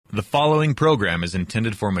The following program is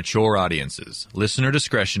intended for mature audiences. Listener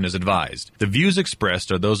discretion is advised. The views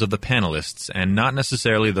expressed are those of the panelists and not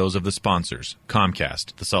necessarily those of the sponsors.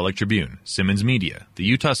 Comcast, the Salt Lake Tribune, Simmons Media, the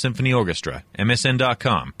Utah Symphony Orchestra,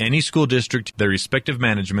 MSN.com, any school district, their respective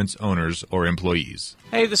managements, owners, or employees.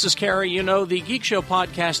 Hey, this is Carrie. You know, the Geek Show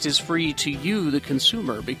podcast is free to you, the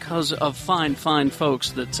consumer, because of fine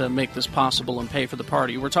folks that make this possible and pay for the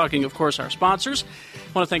party. We're talking, of course, our sponsors. I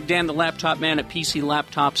want to thank Dan, the laptop man at PC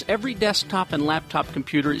Laptops. Every desktop and laptop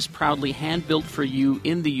computer is proudly hand-built for you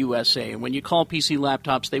in the USA. And when you call PC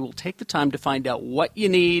Laptops, they will take the time to find out what you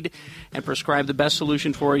need and prescribe the best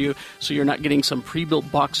solution for you so you're not getting some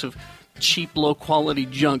pre-built box of cheap, low-quality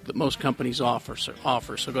junk that most companies offer. So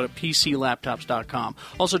go to PCLaptops.com.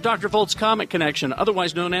 Also, Dr. Volt's Comic Connection,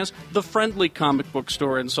 otherwise known as the Friendly Comic Book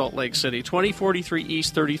Store in Salt Lake City, 2043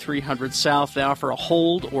 East, 3300 South. They offer a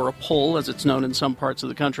hold or a pull, as it's known in some parts of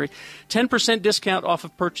the country. 10% discount off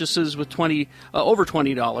of purchases with over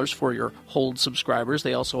 $20 for your hold subscribers.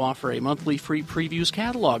 They also offer a monthly free previews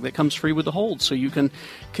catalog that comes free with the hold, so you can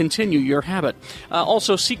continue your habit.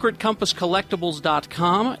 Also,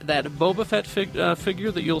 SecretCompassCollectibles.com, that Boba Fett figure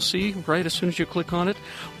that you'll see right as soon as you click on it.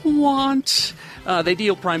 They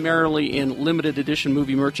deal primarily in limited edition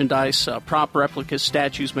movie merchandise, prop replicas,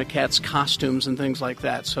 statues, maquettes, costumes, and things like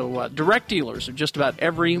that. So direct dealers of just about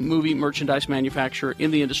every movie merchandise manufacturer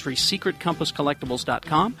in the industry,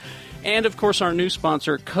 SecretCompassCollectibles.com. And, of course, our new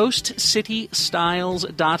sponsor,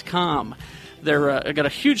 CoastCityStyles.com. They're got a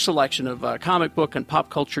huge selection of comic book and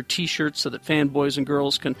pop culture T-shirts so that fanboys and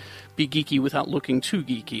girls can be geeky without looking too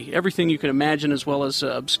geeky. Everything you can imagine, as well as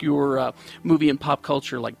obscure movie and pop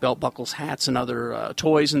culture like belt buckles, hats, and other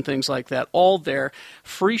toys and things like that. All there.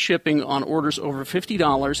 Free shipping on orders over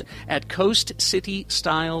 $50 at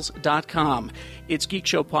CoastCityStyles.com. It's Geek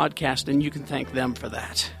Show Podcast, and you can thank them for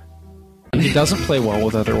that. He doesn't play well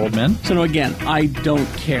with other old men. So, no, again, I don't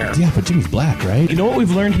care. Yeah, but Jimmy's black, right? You know what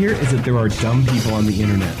we've learned here is that there are dumb people on the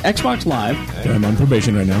internet. Xbox Live. I'm on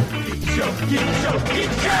probation right now. Geek show.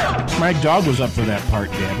 My dog was up for that part,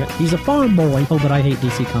 damn it. He's a farm boy. Oh, but I hate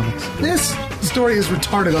DC Comics. This story is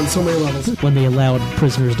retarded on so many levels. When they allowed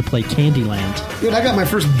prisoners to play Candyland. Dude, I got my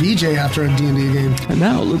first BJ after a D&D game. And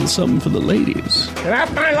now a little something for the ladies. Get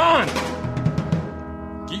off my lawn!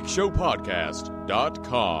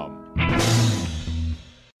 GeekShowPodcast.com.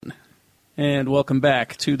 And welcome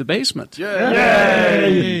back to the basement.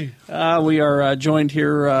 Yay! We are joined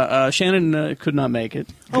here. Shannon could not make it.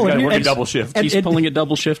 Oh, and work a double shift. He's pulling a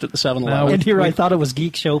double shift at the 7-Eleven. And here I thought it was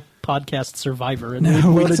Geek Show Podcast Survivor, and we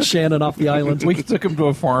loaded Shannon off the island. We took him to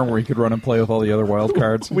a farm where he could run and play with all the other wild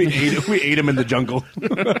cards. We ate him in the jungle.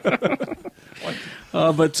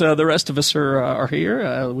 But the rest of us are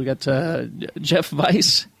here. We got Jeff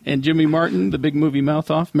Weiss and Jimmy Martin, the big movie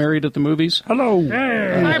mouth-off, Married at the Movies. Hello.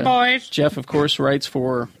 Hi, boys. Jeff, of course, writes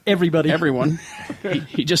for everyone.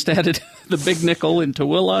 He just added the Big Nickel in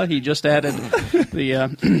Tooele. He just added the...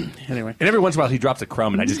 anyway. And every once in a while he drops a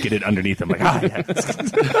crumb and I just get it underneath him. Like, yeah.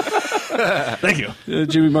 Thank you.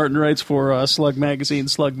 Jimmy Martin writes for Slug Magazine,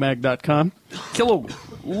 slugmag.com.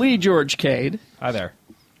 Lee George Cade. Hi there.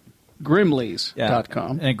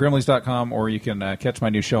 Grimleys.com. And Grimleys.com, or you can catch my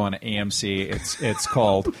new show on AMC. It's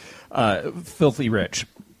called Filthy Rich.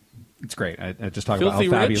 It's great. I just talk about how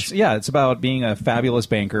fabulous. Rich? Yeah, it's about being a fabulous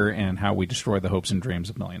banker and how we destroy the hopes and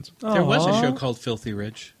dreams of millions. There was a show called Filthy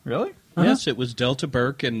Rich. Really? Yes, it was Delta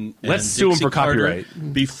Burke and Let's sue him Dixie for Carter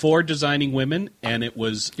copyright. Before Designing Women, and it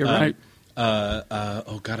was... You're right.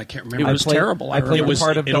 oh, God, I can't remember. It was terrible. I played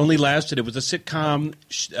part of it only lasted. It was a sitcom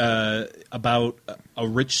about a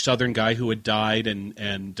rich Southern guy who had died,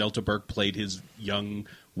 and Delta Burke played his young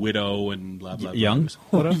widow and blah, blah, blah. Young?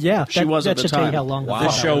 Yeah, She was at the should tell you time. how long Wow.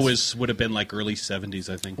 This show was. would have been like early 70s,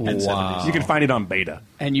 I think. Wow. 70s. You can find it on beta.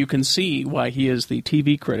 And you can see why he is the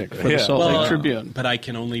TV critic for the Salt Lake Tribune. But I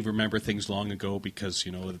can only remember things long ago because,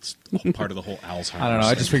 it's part of the whole Alzheimer's. I don't know.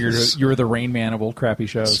 I just figured you were the Rain Man of old crappy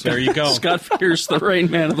shows. There you go. Scott Pierce, the Rain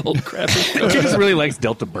Man of the old crappy show. He just really likes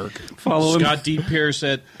Delta Burke. Follow him. Scott D. Pierce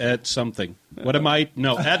at something. What am I?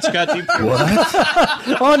 No, at Scott D. Pierce.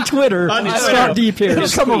 On Twitter, Scott D. Pierce.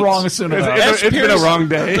 It's come wrong as soon as It's been a wrong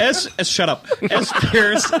day. Shut up. S.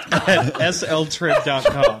 Pierce at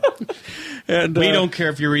sltrib.com. And we don't care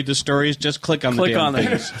if you read the stories. Just click on the damn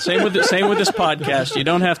things. Same with this podcast. You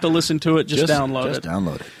don't have to listen to it. Just download it. Just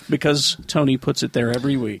download it. Because Tony puts it there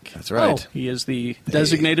every week. That's right. He is the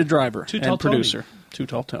designated driver and producer. Too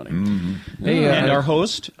Tall Tony. Hey, And our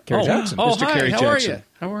host, Kerry Jackson. Oh, Mr. hi. Kerry How Jackson. are you?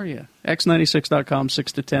 How are you? X96.com,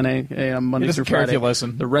 6 to 10 a.m. Monday He through doesn't care if Friday. you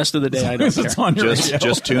listen. The rest of the day, I don't It's care. on your radio.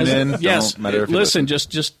 Just tune in. Yes, Don't matter if you listen,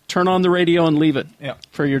 just turn on the radio and leave it Yeah.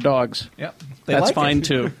 for your dogs. Yep. They That's like fine, it.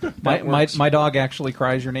 too. My dog actually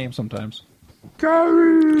cries your name sometimes.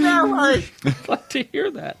 Glad to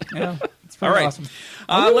hear that. Yeah. It's All right. awesome.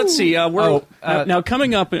 Let's see. We're Oh, now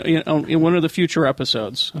coming up in one of the future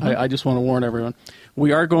episodes. I just want to warn everyone.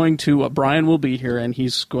 We are going to. Brian will be here, and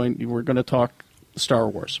we're going to talk Star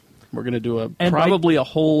Wars. We're going to do probably a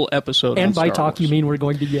whole episode. And on by Star talk, Wars. you mean we're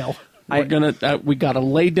going to yell. We're gonna. We got to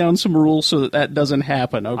lay down some rules so that doesn't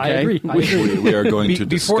happen. Okay. I agree. We are going to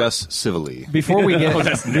Before- discuss civilly. Before we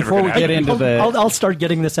get into the I'll start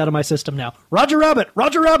getting this out of my system now. Roger Rabbit,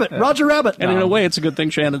 Roger Rabbit, Roger Rabbit. And in a way, it's a good thing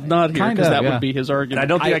Shannon's not here Kind because of, that yeah. would be his And argument. I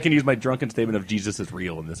don't think I can use my drunken statement of Jesus is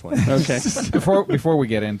real in this one. Okay. before we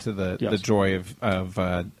get into the Yes. joy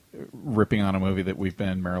of ripping on a movie that we've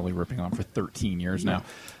been merrily ripping on for 13 years now,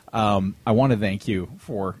 I want to thank you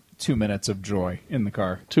for 2 minutes of joy in the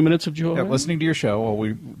car. 2 minutes of joy. Yeah, listening to your show while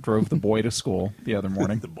we drove the boy to school the other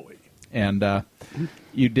morning. The boy. And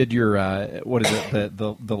you did your what is it,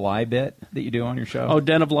 the lie bit that you do on your show? Oh,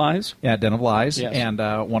 Den of Lies. Yeah, Den of Lies. Yes. And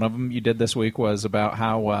one of them you did this week was about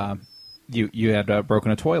how you had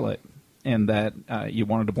broken a toilet, and that you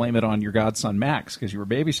wanted to blame it on your godson Max because you were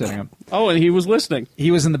babysitting him. Oh, and he was listening.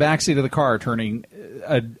 He was in the backseat of the car, turning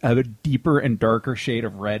a deeper and darker shade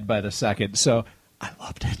of red by the second. So I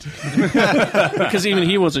loved it. Because even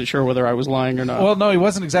he wasn't sure whether I was lying or not. Well, no, he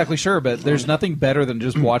wasn't exactly sure, but there's nothing better than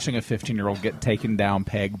just watching a 15-year-old get taken down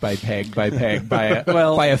peg by peg by peg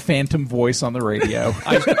by a phantom voice on the radio.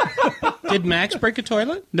 Did Max break a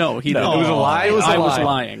toilet? No, he didn't. It was a lie? It was a I was lie.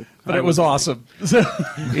 lying. But it was awesome.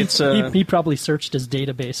 It's He probably searched his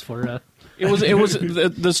database for. It was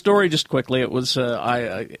the story. Just quickly, it was.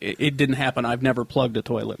 It didn't happen. I've never plugged a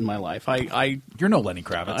toilet in my life. You're no Lenny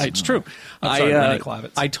Kravitz. It's true. I'm sorry, Lenny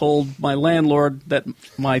Kravitz. I told my landlord that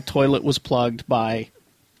my toilet was plugged by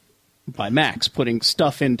Max putting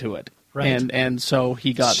stuff into it. Right. And so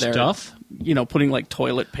he got there. Stuff? Putting like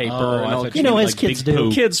toilet paper Oh, and all. thought You know, meant, as kids big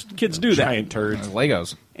do. poop. Kids do that. Giant turds.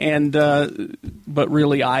 Legos. And but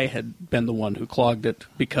really, I had been the one who clogged it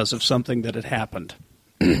because of something that had happened,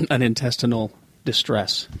 an intestinal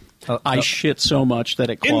distress. I shit so much that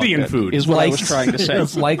it clogged Indian it, food. is what I was trying to say.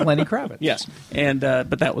 It's like Lenny Kravitz. Yes, and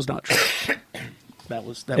but that was not true. That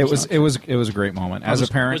was It was a great moment. As a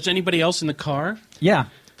parent, Was anybody else in the car? yeah.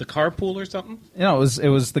 The carpool or something? You know, it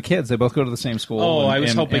was the kids. They both go to the same school. Oh, and, I was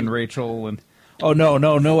and, hoping- and Rachel and no other.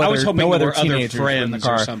 I was hoping no there other were other teenagers were in the friends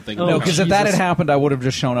or car. something. No, Oh, because if that had Jesus. happened, I would have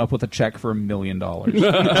just shown up with a check for $1 million.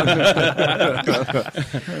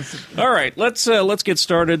 All right, let's get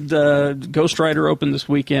started. Ghost Rider opened this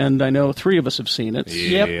weekend. I know 3 of us have seen it.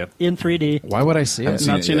 Yep, in 3D. Why would I see it?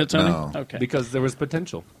 Not seen it, Tony? No. Okay. Because there was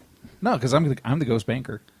potential. No, because I'm the ghost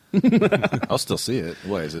banker. I'll still see it.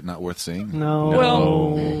 Why is it not worth seeing? No.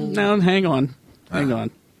 Well, now hang on.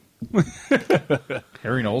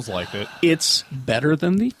 Harry Knowles liked it. It's better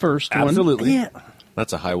than the first Absolutely. Yeah,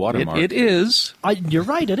 That's a high water one. mark. It is. you're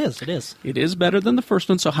right. It is. It is. It is better than the first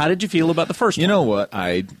one. So how did you feel about the first You one? know what?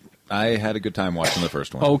 I had a good time watching the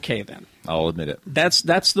first one. Okay, then. I'll admit it. That's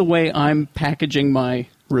the way I'm packaging my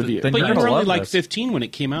review. Then But You're you gonna were only love like this. 15 when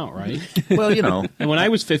it came out, right? Well, you know, And when I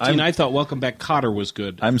was 15, I'm- I thought Welcome Back Kotter was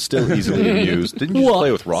good. I'm still easily amused. Didn't you just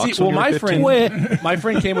play with rocks? See, well, when you were my 15? friend, my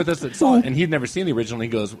friend came with us that saw it, and he'd never seen the original. He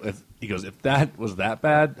goes, if that was that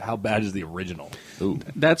bad, how bad is the original? Ooh.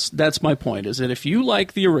 That's my point. Is that if you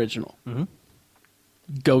like the original,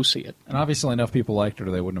 go see it. And obviously enough people liked it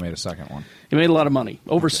or they wouldn't have made a second one. It made a lot of money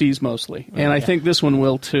overseas mostly, and I think this one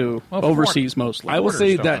will too. Well, overseas mostly. I will Foreigners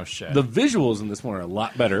say don't know that shit. the visuals in this one are a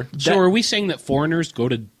lot better. So are we saying that foreigners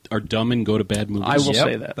are dumb and go to bad movies? I will Yep,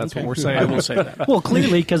 say that. that's what Okay. we're saying. I will say that. Well,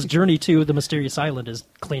 clearly, because Journey to the Mysterious Island is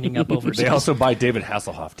cleaning up overseas. They also buy David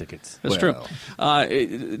Hasselhoff tickets. That's Well.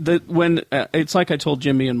 true. When it's like I told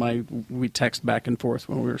Jimmy and we text back and forth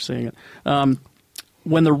when we were seeing it.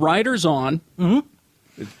 When the writer's on,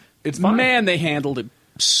 It's fine. man, they handled it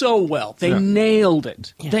so well. They nailed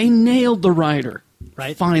it. Yeah. They nailed the writer.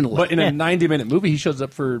 Right. Finally. But in Yeah. a 90-minute movie, he shows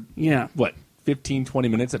up for, yeah. what, 15, 20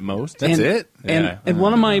 minutes at most? That's it? And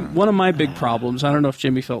one of my big problems, I don't know if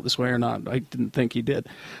Jimmy felt this way or not. I didn't think he did.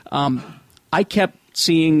 I kept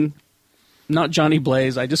seeing not Johnny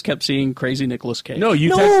Blaze. I just kept seeing crazy Nicolas Cage. No,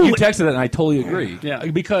 you texted it, and I totally agree. Yeah.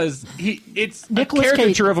 Because it's Nicolas a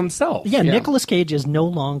caricature Cage- of himself. Yeah, Nicolas Cage is no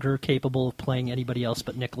longer capable of playing anybody else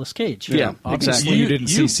but Nicolas Cage. Yeah, Obviously, exactly. you didn't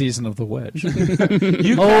see Season of the Wedge.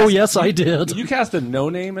 You Oh, cast- yes, I did. You cast a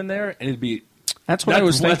no-name in there, and it'd be That's what I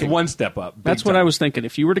was thinking. That's one step up. That's what I was thinking.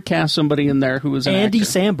 If you were to cast somebody in there who was an Andy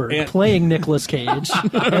actor, Samberg playing Nicolas Cage,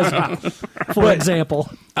 for example.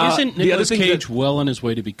 Isn't Nicolas Cage well on his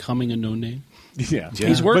way to becoming a no-name? Yeah.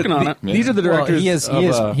 He's working on it. These are the directors. He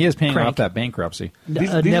is paying Crank. off that bankruptcy.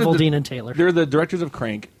 Neville Dean and Taylor. They're the directors of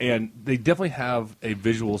Crank, and they definitely have a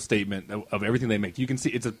visual statement of everything they make. You can see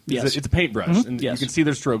it's a paintbrush, and you can see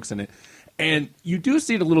their strokes in it. And you do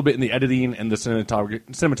see it a little bit in the editing and the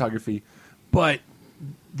cinematography, but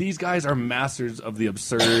these guys are masters of the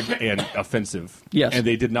absurd and offensive. Yes. And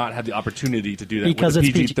they did not have the opportunity to do that Because with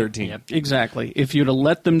it's PG-13. Yep, exactly. If you'd have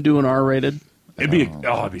let them do an R-rated, it'd be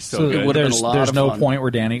so good. There's no point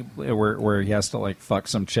where he has to like fuck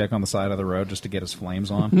some chick on the side of the road just to get his flames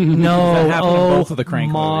on. No, That happened in both of the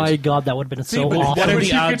Crank my movies. God, that would have been so but awful. what are the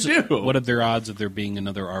the odds? odds? What are their odds of there being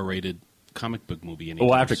another R-rated comic book movie?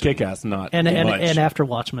 Well, after Kick-Ass, not and much. after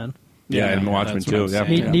Watchmen, Yeah, and Watchmen that's what I'm too. Yeah.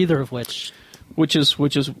 saying. neither of which. which is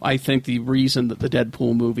I think the reason that the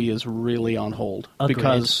Deadpool movie is really on hold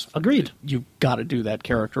because Agreed. you've got to do that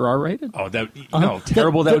character R-rated. Oh,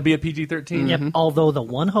 terrible! That would be a PG-13. Yep. Although the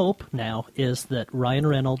one hope now is that Ryan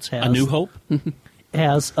Reynolds has A New Hope?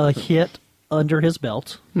 has a hit under his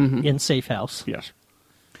belt in Safe House. Yes.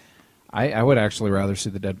 I would actually rather see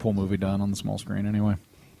the Deadpool movie done on the small screen anyway.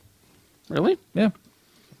 Really? Yeah.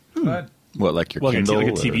 What, like your Like a Kindle?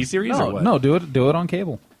 TV series or what? No, do it on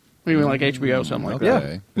cable. You mean like HBO, something like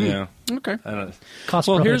Okay. Yeah. that? Okay. I don't know. Cost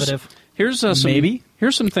Well, prohibitive. here's some Maybe.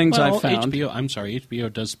 Here's some things Well, I found.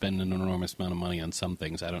 HBO does spend an enormous amount of money on some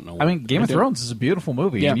things. I don't know. I mean, Game of Thrones is a beautiful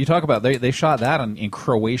movie. Yeah. And you talk about they shot that in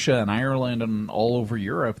Croatia and Ireland and all over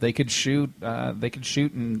Europe. They could shoot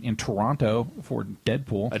in Toronto for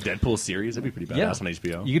Deadpool. A Deadpool series? That'd be pretty badass on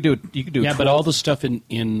HBO. You could do. yeah, but all the stuff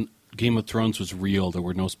in Game of Thrones was real. There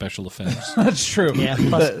were no special effects. That's true. Yeah,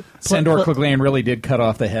 Sandor Clegane really did cut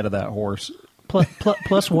off the head of that horse.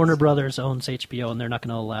 Plus, Warner Brothers owns HBO, and they're not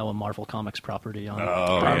going to allow a Marvel Comics property on.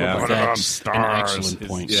 yeah. That's an excellent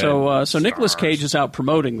point. Yeah. So Nicolas Cage is out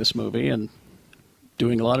promoting this movie and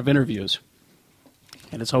doing a lot of interviews,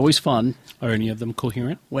 and it's always fun Are any of them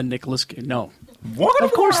coherent? when Nicolas Cage. No,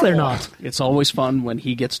 Of course, they're not. it's always fun when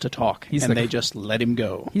he gets to talk, He's and the- they just let him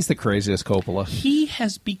go. He's the craziest Coppola. He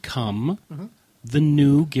has become the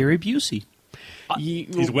new Gary Busey.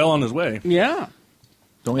 He's well on his way. Yeah.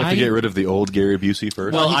 Don't we have to get rid of the old Gary Busey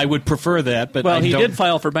first? Well, I would prefer that, but Well, I he don't- did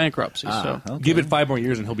file for bankruptcy. So Give it 5 more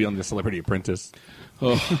years and he'll be on The Celebrity Apprentice.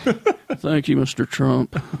 thank you, Mr.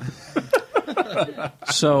 Trump.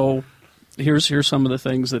 So here's some of the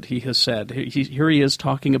things that he has said. Here he is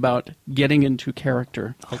talking about getting into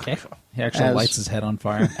character Okay. He actually As- lights his head on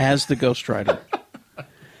fire. as the Ghost Rider.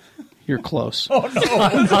 You're close. I'm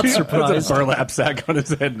not Puts surprised. a burlap sack on his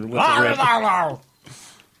head and lets it rip.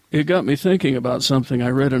 It got me thinking about something I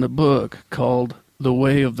read in a book called The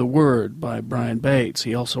Way of the Word by Brian Bates.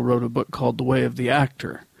 He also wrote a book called The Way of the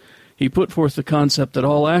Actor. He put forth the concept that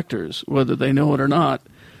all actors, whether they know it or not,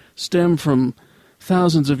 stem from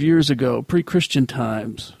thousands of years ago, pre-Christian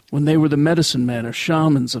times, when they were the medicine men or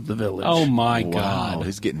shamans of the village. Oh my wow, God!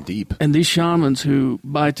 he's getting deep. And these shamans, who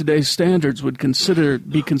by today's standards would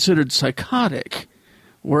be considered psychotic,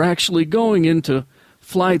 were actually going into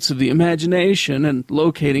flights of the imagination and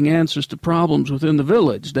locating answers to problems within the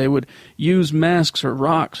village. They would use masks or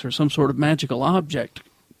rocks or some sort of magical object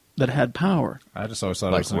that had power. I just always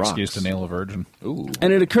thought Like it was an rocks. excuse to nail a virgin. Ooh.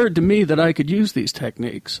 And it occurred to me that I could use these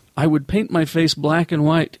techniques. I would paint my face black and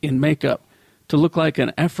white in makeup to look like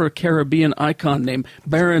an Afro-Caribbean icon named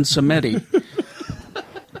Baron Samedi,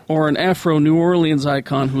 or an Afro-New Orleans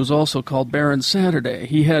icon who was also called Baron Saturday.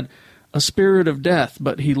 He had a spirit of death,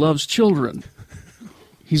 but he loves children.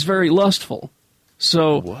 He's very lustful.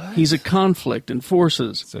 So he's a conflict in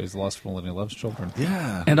forces. So he's lustful and he loves children.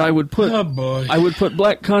 Yeah. And I would put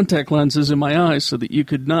black contact lenses in my eyes so that you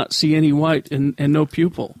could not see any white and no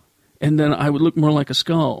pupil. And then I would look more like a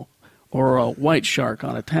skull or a white shark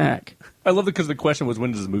on attack. I love it because the question was,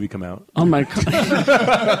 when does this movie come out? On my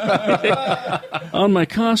on my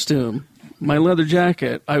costume, my leather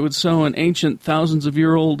jacket, I would sew an ancient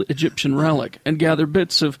thousands-of-year-old Egyptian relic and gather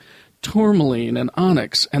bits of tourmaline and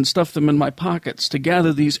onyx and stuff them in my pockets to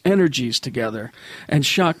gather these energies together and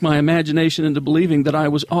shock my imagination into believing that I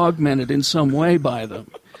was augmented in some way by them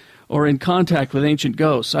or in contact with ancient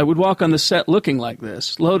ghosts. I would walk on the set looking like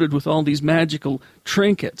this, loaded with all these magical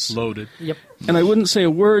trinkets. Loaded. Yep. And I wouldn't say a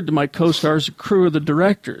word to my co-stars, crew, or the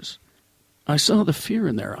directors. I saw the fear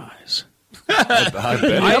in their eyes. I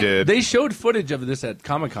bet he did. They showed footage of this at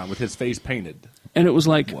Comic-Con with his face painted. And it was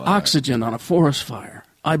like oxygen on a forest fire.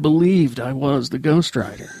 I believed I was the Ghost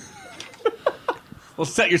Rider. Well,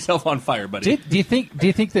 set yourself on fire, buddy. Do you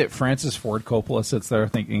think that Francis Ford Coppola sits there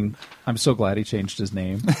thinking, "I'm so glad he changed his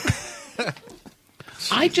name"?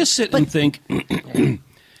 I just sit and think,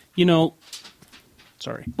 you know,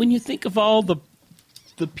 Sorry. when you think of all the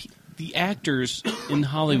actors in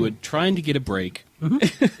Hollywood trying to get a break,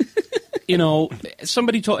 you know,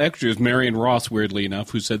 somebody told actors, Marion Ross, weirdly enough,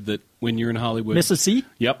 who said that when you're in Hollywood, Mrs. C?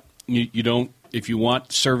 Yep, you don't. If you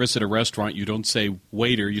want service at a restaurant, you don't say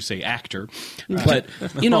waiter, you say actor. But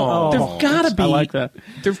you know, there've got to be. I like that.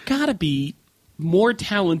 There've got to be more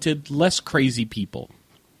talented, less crazy people.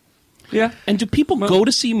 Yeah. And do people go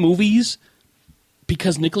to see movies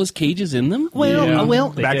because Nicolas Cage is in them?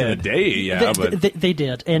 Well, Back in the day, but they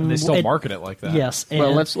did, and They still market it like that. Yes. And,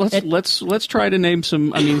 Well, let's try to name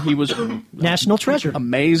some. I mean, he was National Treasure.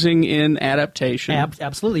 amazing in adaptation.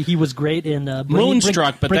 Absolutely, he was great in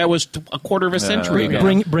Moonstruck, but that was a quarter of a century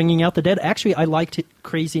ago. Bringing Out the Dead. Actually, I liked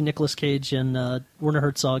crazy Nicolas Cage in Werner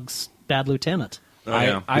Herzog's Bad Lieutenant.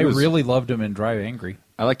 I really loved him in Drive Angry.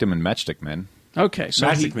 I liked him in Matchstick Men. Okay, so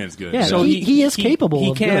Magic Man's good. Yeah, So he is capable.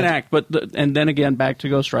 He of can good. act, but and then again, back to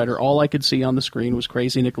Ghost Rider. All I could see on the screen was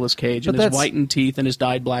crazy Nicolas Cage and his whitened teeth and his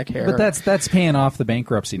dyed black hair. But that's paying off the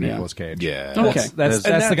bankruptcy Nicolas Cage. Yeah. Okay. That's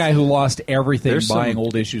the guy who lost everything There's buying some-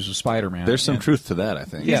 old issues of Spider-Man. There's some truth to that, I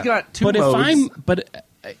think. He's got two But modes.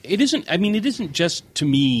 it isn't. I mean, it isn't just to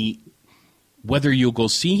me whether you'll go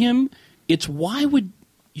see him. It's why would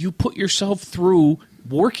you put yourself through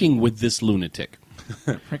working with this lunatic?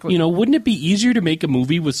 You know, wouldn't it be easier to make a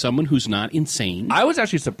movie with someone who's not insane? I was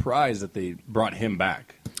actually surprised that they brought him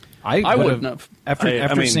back. I wouldn't have.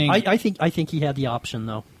 After seeing I think he had the option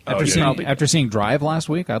though. after seeing Drive last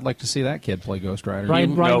week, I'd like to see that kid play Ghost Rider.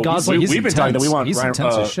 Ryan Gosling. We've been talking that we want He's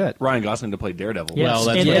intense as shit. Ryan Gosling to play Daredevil. Yes.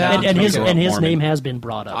 Well, that's and his Mormon. name has been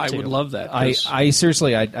brought up. I too. would love that. I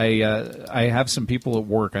seriously, I have some people at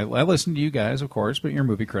work. I listen to you guys, of course, but you're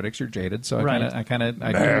movie critics. You're jaded, so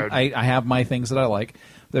I have my things that I like.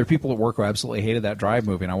 There are people at work who absolutely hated that Drive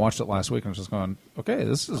movie, and I watched it last week and was just going, okay,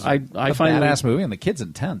 this is a badass movie, and the kid's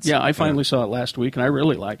intense. Yeah, I finally saw it last week, and I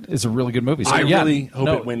really liked it. It's a really good movie. So, I really hope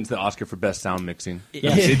it wins the Oscar for Best Sound Mixing.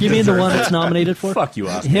 Yes. You mean the one that's nominated for? Fuck you,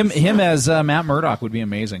 Oscar. Him as Matt Murdock would be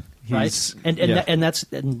amazing. Right, and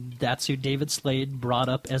that's who David Slade brought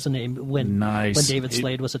up as a name when David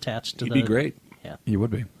Slade was attached to He'd be great. Yeah, he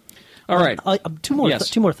would be. All right, two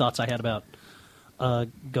more thoughts I had about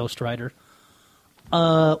Ghost Rider.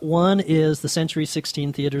 One is the Century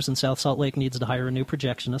 16 Theaters in South Salt Lake needs to hire a new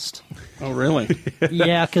projectionist. Oh, really?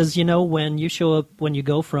 Yeah, because when you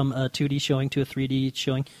go from a 2D showing to a 3D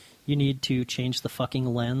showing, you need to change the fucking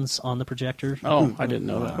lens on the projector. Oh, I didn't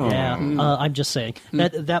know that. Yeah, I'm just saying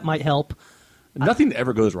that might help. Nothing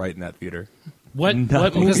ever goes right in that theater. What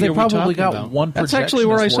because movie they are we probably talking got about? one. That's actually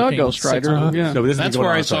where I saw Ghost Rider. Yeah. No, but this has That's been going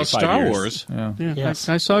where on I for saw like 5 Star years. Wars. Yeah. Yeah, Yes.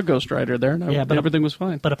 I saw Ghost Rider there, and but everything was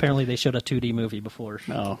fine. But apparently they showed a 2D movie before.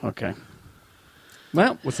 Oh, okay.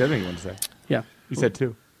 Well, What's the other thing you want to say? yeah, You said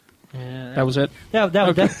 2. that was it. Yeah. All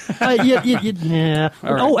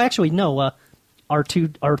right. Oh, actually, no. Our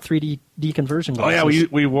 3D deconversion Oh, glasses. yeah,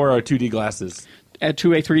 we wore our 2D glasses.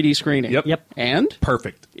 To a 3D screening. Yep. And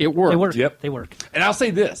Perfect. it worked. They work. Yep. They work. And I'll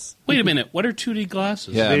say this. Wait a minute. What are 2D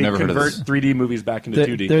glasses? Yeah, I've They never heard of convert this. 3D movies back into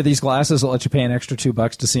 2D. There are these glasses that let you pay an extra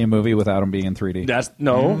 $2 to see a movie without them being in 3D.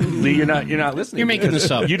 Lee, you're not listening. You're making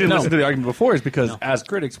this up. You didn't listen to the argument before. Is because as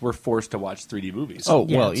critics, we're forced to watch 3D movies. Oh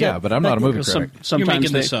Yeah, well, so- yeah, but I'm not a movie critic. Sometimes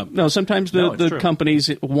making they, this up. No, sometimes No, it's the true.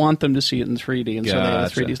 companies want them to see it in 3D, and so they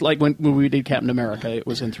have Gotcha. 3Ds. Like when we did Captain America, it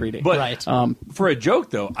was in 3D. But Right. for a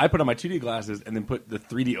joke, though, I put on my 2D glasses and then put the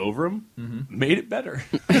 3D over them. Made it better.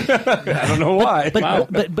 I don't know why.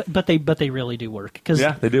 But they really do work because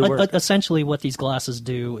Yeah, they do work. Essentially, what these glasses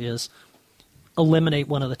do is eliminate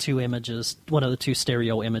one of the two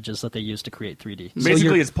stereo images that they use to create 3D.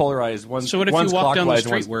 Basically, it's polarized. So what if you walk down the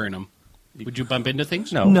street wearing them? Would you bump into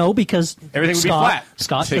things? No, because Everything would be Scott, flat.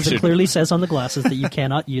 Scott, because it clearly says on the glasses that you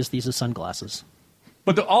cannot use these as sunglasses.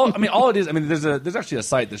 But all it is. I mean, there's actually a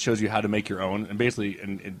site that shows you how to make your own, and basically,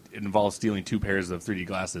 it involves stealing 2 pairs of 3D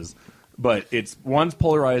glasses. But one's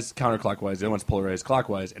polarized counterclockwise, the other one's polarized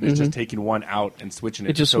clockwise, and it's just taking one out and switching it.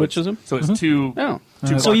 It just switches them? So it's two. Oh.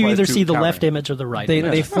 two So you clockwise, either two see the counter. left image or the right. They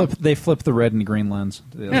image. flip the red and green lens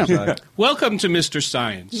to the other side. Welcome to Mr.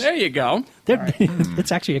 Science. There you go.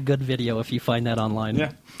 It's actually a good video if you find that online.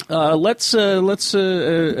 Yeah. Let's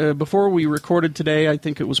before we recorded today, I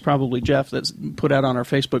think it was probably Jeff that put out on our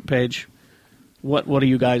Facebook page. What do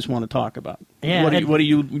you guys want to talk about? Yeah, what do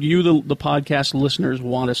you the podcast listeners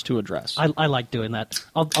want us to address? I like doing that.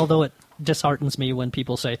 Although it disheartens me when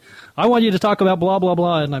people say, "I want you to talk about blah blah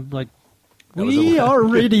blah," and I'm like, We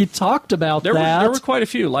already talked about There that. were quite a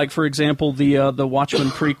few. Like, for example, the Watchmen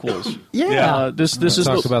prequels. Yeah. This is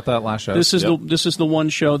talked about that last show. This is the one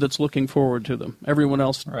show that's looking forward to them. Everyone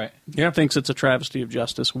else Right. thinks it's a travesty of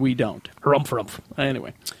justice. We don't. Rumph.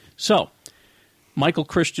 Anyway, so Michael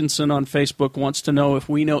Christensen on Facebook wants to know if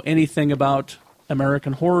we know anything about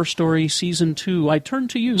American Horror Story Season 2. I turn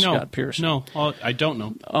to you, Scott Pierce. No, I don't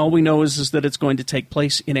know. All we know is that it's going to take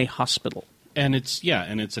place in a hospital. And it's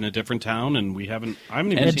in a different town, and I haven't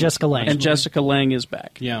even And seen Jessica Lange. And Jessica Lange is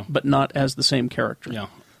back. Yeah. But not as the same character. Yeah.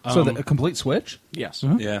 So a complete switch? Yes.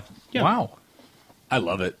 Yeah. Wow. I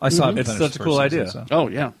love it. I saw it. It's finish such a the cool first idea. season, Oh,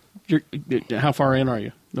 yeah. How far in are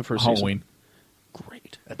you? The first Halloween. season?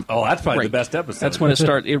 Great. Oh, that's probably Great. the best episode. That's when it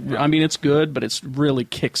starts. I mean, it's good, but it really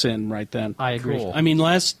kicks in right then. I agree. Cool. I mean,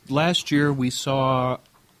 last year I saw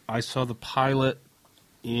the pilot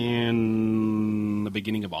in the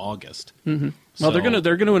beginning of August. Mm-hmm. Well,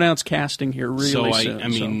 they're gonna announce casting here really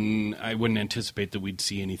soon. I wouldn't anticipate that we'd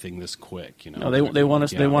see anything this quick. You know, No, they want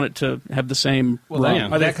it to have the same. Well,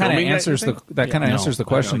 that kind of answers the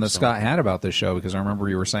question I that don't Scott had about this show, because I remember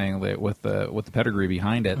you were saying that with the pedigree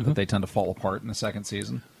behind it, that they tend to fall apart in the second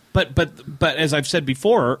season. But as I've said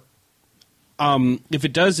before, if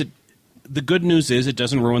it does, the good news is it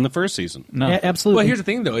doesn't ruin the first season. No, Yeah, absolutely. Well, here's the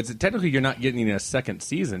thing, though. It's technically you're not getting a second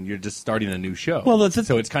season. You're just starting a new show. Well,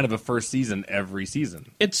 so it's kind of a first season every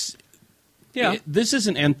season. This is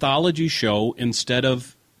an anthology show instead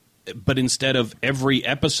of every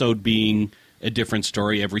episode being a different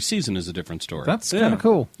story, every season is a different story. That's kind of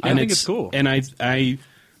cool. I think it's cool. And I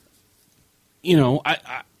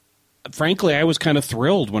frankly, I was kind of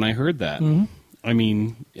thrilled when I heard that. Mm-hmm. I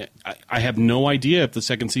mean, I have no idea if the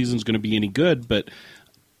second season is going to be any good, but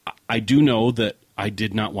I do know that I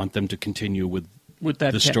did not want them to continue with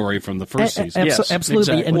that the story from the first season. Yes, absolutely.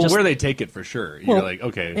 exactly. And Well, just, where they take it for sure. Well, You're like,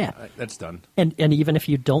 okay, yeah. that's done. and even if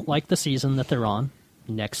you don't like the season that they're on,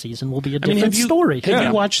 next season will be a I mean, different story. Have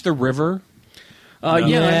you watched The River?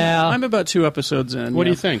 Yeah, I'm about 2 episodes in. What do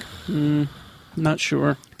you think? Not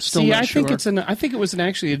sure. Still See, not I sure. think I think it was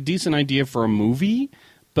actually a decent idea for a movie,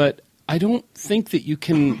 but I don't think that you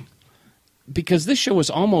can, because this show is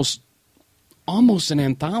almost an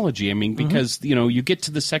anthology. I mean, because you get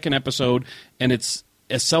to the second episode and it's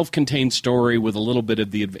a self-contained story with a little bit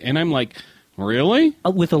of and I'm like, really?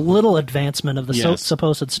 With a little advancement of the Yes.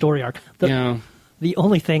 supposed story arc. The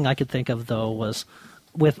only thing I could think of, though, was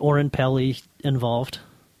with Oren Peli involved,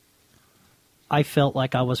 I felt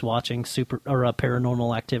like I was watching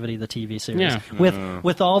Paranormal Activity, the TV series,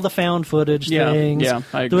 with all the found footage things. Yeah,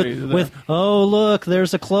 I agree with that. Oh, look,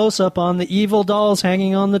 there's a close up on the evil dolls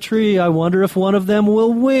hanging on the tree. I wonder if one of them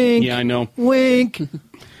will wink. Yeah, I know. Wink.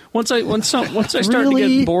 Once I start to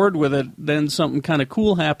get bored with it, then something kind of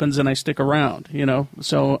cool happens and I stick around.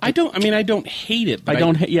 So I don't hate it. But I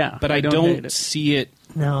don't hate it. see it.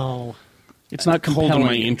 No. It's not compelling. Holding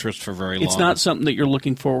my interest for very long. It's not something that you're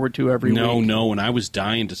looking forward to every week. No, and I was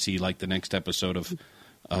dying to see like the next episode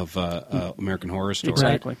of American Horror Story.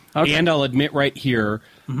 Exactly. Okay. And I'll admit right here,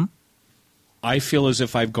 I feel as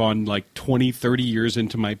if I've gone like 20, 30 years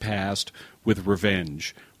into my past with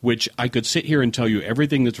Revenge, which I could sit here and tell you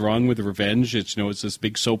everything that's wrong with Revenge. It's it's this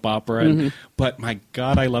big soap opera, but my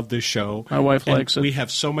God, I love this show. My wife and likes it. We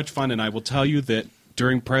have so much fun, and I will tell you that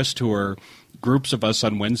during press tour, groups of us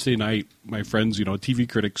on Wednesday night, my friends, TV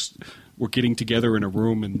critics, were getting together in a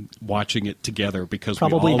room and watching it together because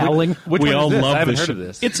Probably howling. We all love I haven't this heard show. of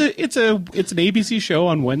this. It's an ABC show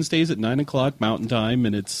on Wednesdays at 9:00 Mountain Time,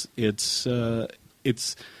 and it's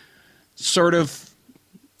sort of.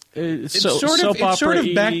 It's sort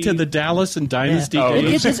of back to the Dallas and Dynasty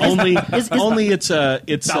days. Only it's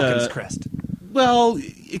Falcon's Crest. Well,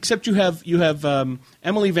 except you have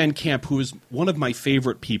Emily Van Camp, who is one of my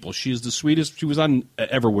favorite people. She is the sweetest. She was on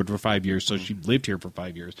Everwood for 5 years, so she lived here for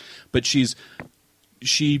 5 years. But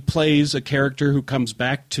she plays a character who comes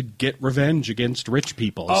back to get revenge against rich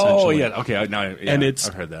people. Oh, essentially. yeah. Okay. Now, and I've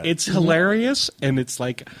heard that. It's hilarious, and it's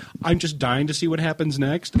like I'm just dying to see what happens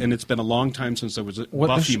next. And it's been a long time since I was.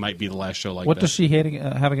 Buffy might be the last show like that. What does she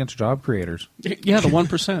have against job creators? Yeah, the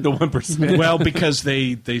 1%. The 1%. Well, because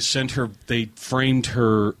they framed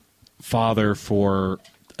her father for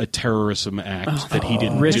a terrorism act that he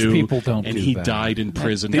didn't Rich do. people don't and do he that. died in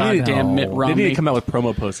prison. Damn Mitt They Romney. need to come out with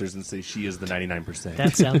promo posters and say she is the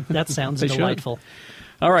 99%. That sounds They should. delightful.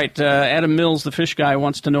 All right, Adam Mills, the fish guy,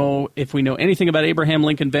 wants to know if we know anything about Abraham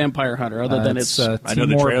Lincoln Vampire Hunter, other than it's I know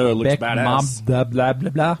the trailer looks badass. Blah, blah, blah,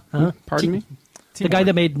 blah. pardon me? The guy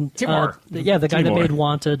that made Timur. the guy that made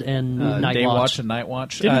Wanted and Night Day Watch. Watch and Night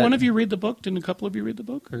Watch. Didn't one of you read the book? Didn't a couple of you read the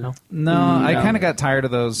book? Or? No, I kind of got tired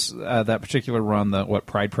of those. That particular run,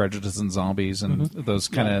 Pride, Prejudice, and Zombies, and those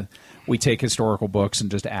kind of. We take historical books and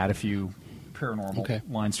just add a few paranormal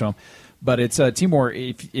lines to them. But it's Timur.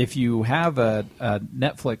 If you have a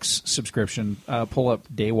Netflix subscription, pull up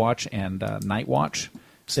Day Watch and Night Watch.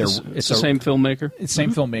 It's the same filmmaker. It's the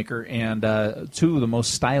same filmmaker, and two of the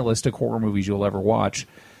most stylistic horror movies you'll ever watch.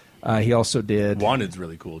 He also did Wanted's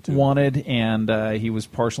really cool too. Wanted, and he was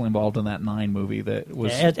partially involved in that 9 movie that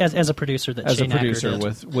was as a producer. Shane Acker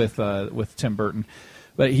did. with Tim Burton.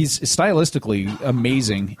 But he's stylistically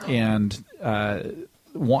amazing, and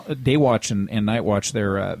Day Watch and Night Watch,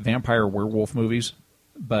 they're vampire werewolf movies,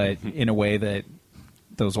 but in a way that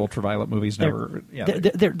those Ultraviolet movies never.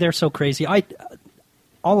 They're so crazy.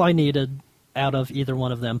 All I needed out of either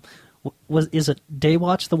one of them is it Day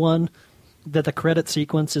Watch, the one that the credit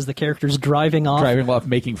sequence is the characters driving off,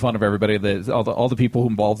 making fun of everybody. All the people who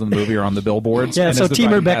involved in the movie are on the billboards. Yeah, so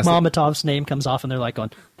Timur Bekmammatov's name comes off, and they're like,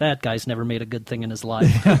 going, "That guy's never made a good thing in his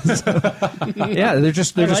life." Yeah, they're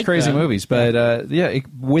just crazy movies. But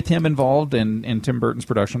with him involved and Tim Burton's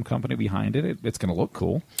production company behind it, it's going to look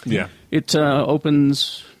cool. Yeah, it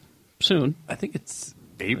opens soon. I think it's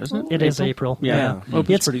April. Isn't it is April. Yeah.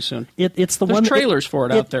 Opens pretty soon. It's the There's one. trailers for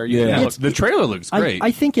it out there. The trailer looks great.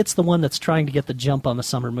 I think it's the one that's trying to get the jump on the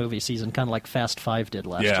summer movie season, kind of like Fast 5 did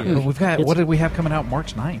last year. Well, we've got what did we have coming out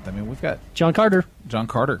March 9th? I mean, we've got John Carter.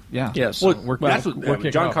 Yeah. Yes. Well,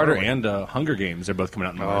 John Carter and Hunger Games are both coming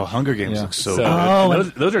out in March. Oh, Hunger Games looks so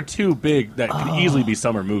good. Those are two big that could easily be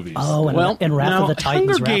summer movies. Oh, and Wrath of the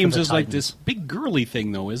Titans. Hunger Games is like this big girly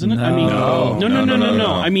thing, though, isn't it? No. I mean,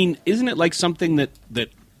 No. I mean, isn't it like something that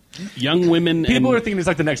young women people are thinking it's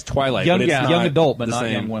like the next Twilight, young, but it's young adult, but the not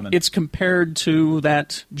same. young women. It's compared to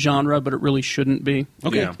that genre, but it really shouldn't be.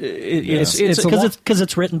 Okay. Yeah. It's because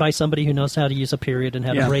it's written by somebody who knows how to use a period and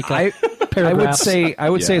how to break up paragraphs. I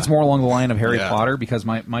would say it's more along the line of Harry Potter, because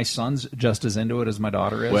my son's just as into it as my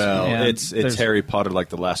daughter is. Well, and it's Harry Potter, like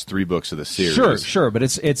the last 3 books of the series. Sure, but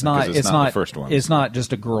it's not the first one. It's not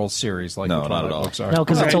just a girls series like the Twilight books are. No,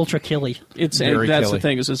 because it's ultra killy. That's killy. the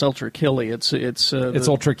thing, is it's ultra killy. It's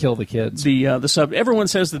ultra kill the kids. Everyone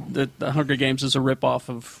says that the Hunger Games is a ripoff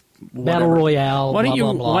of whatever. Battle Royale. Why don't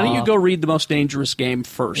blah, blah, blah. Why don't you go read The Most Dangerous Game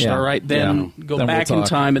first? Yeah. All right, then go Then back we'll in talk.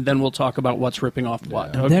 time, and then we'll talk about what's ripping off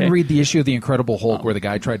what. Okay? Then read the issue of the Incredible Hulk where the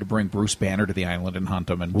guy tried to bring Bruce Banner to the island and hunt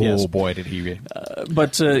him, and Yes. oh boy did he!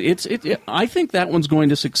 But I think that one's going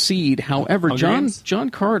to succeed. However, John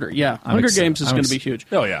Carter, Hunger Games is going to be huge.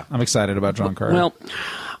 Oh yeah, I'm excited about John Carter. Well,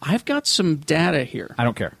 I've got some data here. I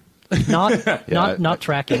don't care. Not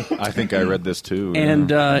tracking. I think I read this too. And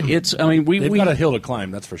it's. I mean, they've got a hill to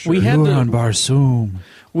climb. That's for sure. We had Barsoom.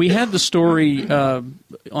 We had the story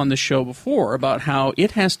on the show before about how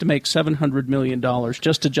it has to make $700 million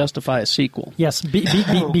just to justify a sequel. Yes,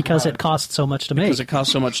 because it costs so much to make. Because it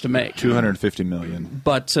costs so much to make. $250 million.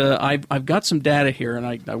 But I've got some data here, and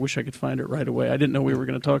I wish I could find it right away. I didn't know we were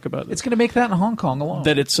going to talk about this. It's going to make that in Hong Kong alone.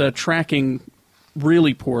 That it's tracking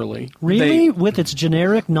really poorly. Really? With its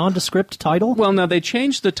generic, nondescript title? Well, now, they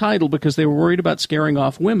changed the title because they were worried about scaring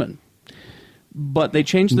off women. But they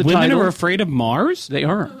changed the title. Women are afraid of Mars? They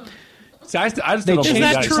are. See, I just Is don't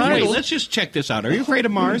that believe true? Wait, let's just check this out. Are you afraid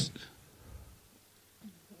of Mars?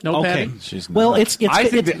 No, Okay. Patty? Well, it's I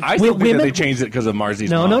still think women, that they changed it because of Mars.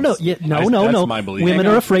 No. That's my belief. Women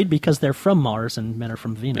are afraid because they're from Mars and men are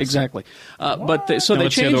from Venus. Exactly. But they No, changed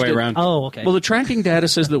it's the other way it. around. Oh, okay. Well, the tracking data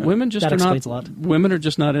says that women just That are explains not. a lot. Women are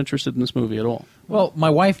just not interested in this movie at all. Well, my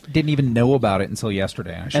wife didn't even know about it until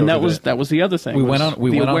yesterday. And that was the other thing. We went on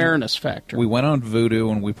the awareness factor. We went on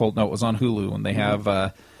Vudu and we pulled. No, it was on Hulu, and they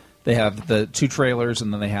have the 2 trailers,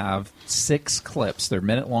 and then they have 6 clips. They're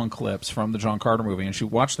minute-long clips from the John Carter movie, and she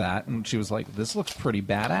watched that, and she was like, "This looks pretty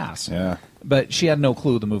badass." Yeah. But she had no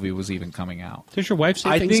clue the movie was even coming out. Does your wife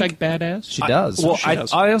say things like badass? She does. Well, She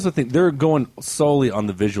does. I also think they're going solely on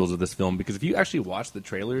the visuals of this film, because if you actually watch the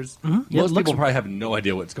trailers, Yeah, most it looks- people probably have no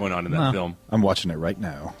idea what's going on in that film. I'm watching it right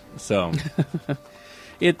now. So but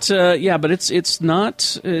it's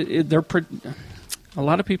not. A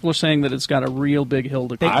lot of people are saying that it's got a real big hill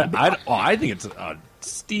to climb. I think it's a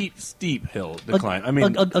steep hill to climb. I mean,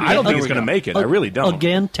 I don't think it's going to make it. I really don't.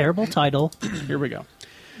 Again, terrible title. Here we go.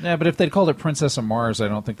 Yeah, but if they'd called it Princess of Mars, I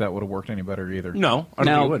don't think that would have worked any better either. No, I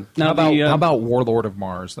don't think it would. Now How about Warlord of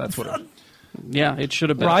Mars? That's what it Yeah, it should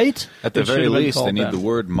have been. Right? At the It very should have been least, they called need that. the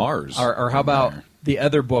word Mars. Or how about the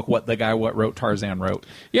other book, what wrote Tarzan wrote?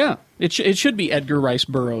 Yeah, it should be Edgar Rice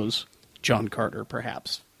Burroughs, John Carter,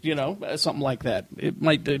 perhaps. Something like that. It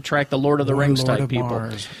might attract the Lord of the Rings type people.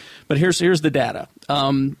 But here's the data.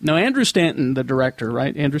 Now, Andrew Stanton, the director,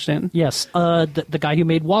 right? Andrew Stanton? Yes, the guy who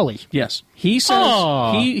made WALL-E. Yes. He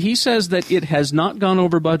says he says that it has not gone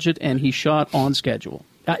over budget and he shot on schedule.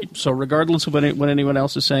 So regardless of what anyone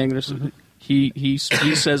else is saying, he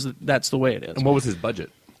says that that's the way it is. And what was his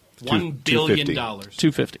budget? $1 billion.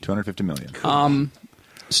 $250 million.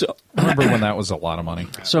 So I remember when that was a lot of money.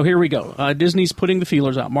 So here we go. Disney's putting the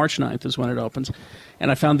feelers out. March 9th is when it opens. And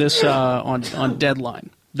I found this on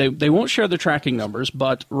Deadline. They won't share the tracking numbers,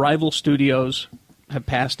 but rival studios have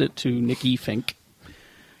passed it to Nikki Fink.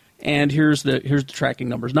 And here's the tracking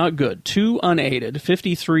numbers. Not good. 2 unaided,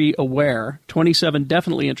 53 aware, 27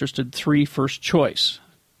 definitely interested, 3 first choice.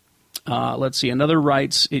 Let's see. Another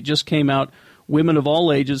writes, it just came out, women of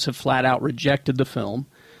all ages have flat out rejected the film.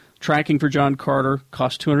 Tracking for John Carter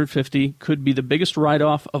cost $250, could be the biggest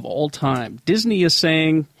write-off of all time. Disney is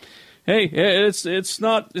saying, "Hey, it's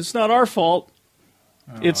not our fault.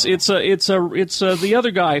 It's the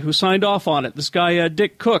other guy who signed off on it. This guy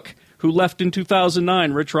Dick Cook, who left in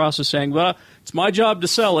 2009." Rich Ross is saying, "Well, it's my job to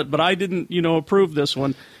sell it, but I didn't, approve this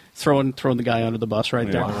one." Throwing the guy under the bus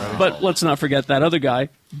right there. Wow. But let's not forget that other guy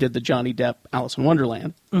did the Johnny Depp Alice in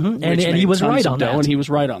Wonderland, and he was right on that. And he was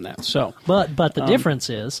right on that. So, but the difference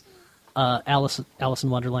is, Alice in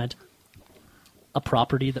Wonderland, a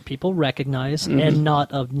property that people recognize, and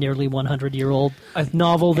not a nearly 100-year-old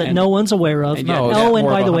novel that no one's aware of. And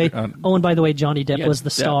by the way, Johnny Depp was the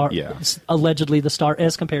star, allegedly the star,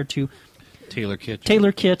 as compared to Taylor Kitsch.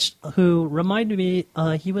 Taylor Kitsch, who reminded me,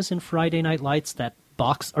 he was in Friday Night Lights, that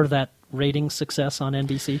rating success on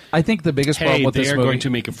NBC. I think the biggest problem with this movie... they are going to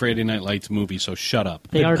make a Friday Night Lights movie, so shut up.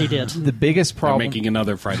 They already did. The biggest problem... They're making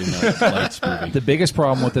another Friday Night Lights movie. The biggest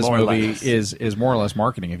problem with this movie is more or less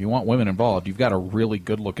marketing. If you want women involved, you've got a really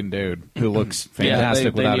good-looking dude who looks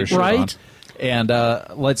fantastic without his shirt on. And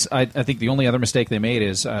I think the only other mistake they made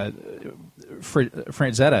is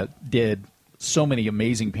Franzetta did so many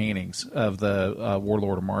amazing paintings of the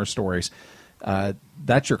Warlord of Mars stories.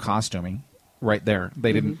 That's your costuming. Right there,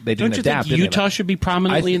 they didn't. They didn't adapt. Don't you think Utah should be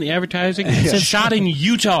prominently in the advertising? It's shot in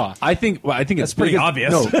Utah. I think it's pretty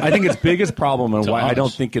obvious. No, I think its biggest problem and why I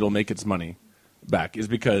don't think it'll make its money back is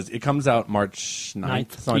because it comes out March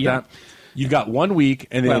 9th, something like that. You've got 1 week,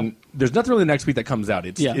 and then there's nothing really the next week that comes out.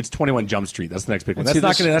 It's 21 Jump Street. That's the next big one. That's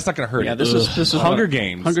not going to hurt it. This is Hunger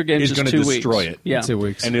Games. Hunger Games is going to destroy it. Yeah, 2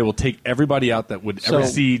 weeks, and it will take everybody out that would ever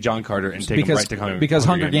see John Carter and take them right to Hunger Games. Because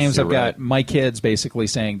Hunger Games, I've got my kids basically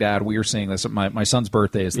saying, "Dad, we are seeing this." My son's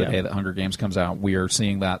birthday is the day that Hunger Games comes out. We are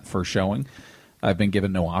seeing that for showing. I've been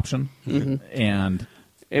given no option, and.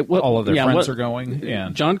 All of their friends are going.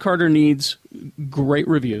 And John Carter needs great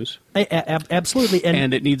reviews. Absolutely.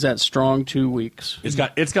 And it needs that strong 2 weeks. It's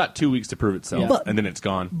got 2 weeks to prove itself, and then it's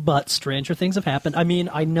gone. But stranger things have happened. I mean,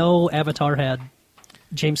 I know Avatar had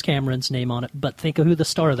James Cameron's name on it, but think of who the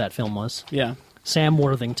star of that film was. Yeah. Sam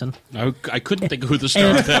Worthington. I couldn't think of who the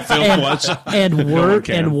star of that film was.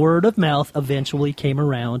 And word of mouth eventually came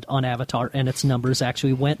around on Avatar, and its numbers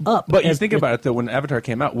actually went up. But you think about it, though, when Avatar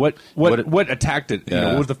came out, what attacked it? Yeah.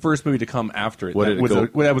 What was the first movie to come after it?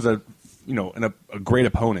 That was a great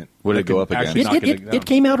opponent. What did it go up against? It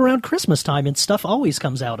came out around Christmas time, and stuff always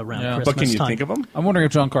comes out around Christmas time. But can you think of them? I'm wondering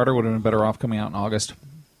if John Carter would have been better off coming out in August.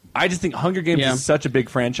 I just think Hunger Games is such a big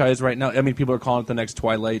franchise right now. I mean, people are calling it the next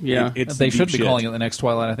Twilight. Yeah, they should be calling it the next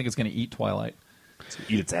Twilight. I think it's going to eat Twilight. It's going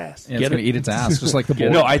to eat its ass. Yeah, it's going to eat its ass, just like the boy.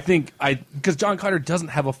 No, because John Carter doesn't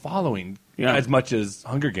have a following as much as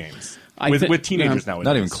Hunger Games. With teenagers now.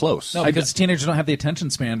 Not even close. No, because teenagers don't have the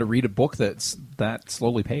attention span to read a book that's that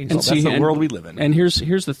slowly paced. That's the world we live in. And here's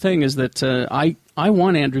the thing is that I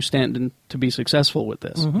want Andrew Stanton to be successful with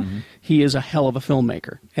this. Mm-hmm. He is a hell of a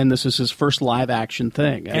filmmaker, and this is his first live-action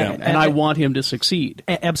thing. And I want him to succeed.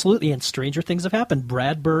 Absolutely, and stranger things have happened.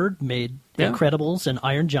 Brad Bird made Incredibles and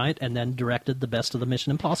Iron Giant, and then directed the best of the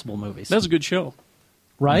Mission Impossible movies. That's a good show.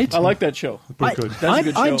 Right? I like that show. Pretty good. That's a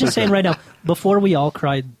good show. I'm just saying right now, before we all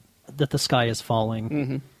cried that the sky is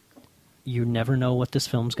falling, you never know what this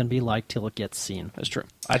film's going to be like till it gets seen. That's true.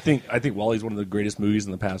 I think WALL-E's one of the greatest movies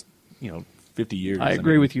in the past 50 years. I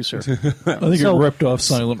agree with you, sir. I think it ripped off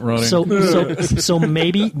Silent Running. So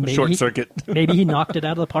maybe short circuit. Maybe he knocked it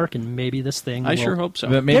out of the park, and maybe this thing. I sure hope so.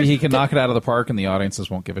 But maybe he can knock it out of the park, and the audiences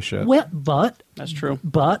won't give a shit. Well, but that's true.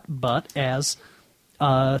 But as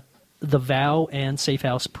The Vow and Safe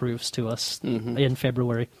House proves to us in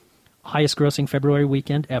February, highest grossing February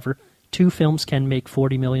weekend ever. 2 films can make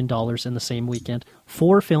 $40 million in the same weekend.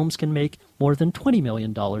 4 films can make more than $20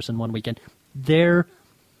 million in one weekend. There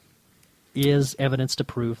is evidence to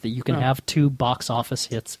prove that you can have 2 box office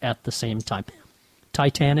hits at the same time.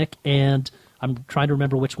 Titanic and I'm trying to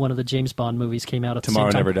remember which one of the James Bond movies came out at Tomorrow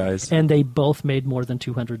the same time. Never Dies. And they both made more than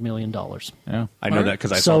 $200 million. Yeah. I know that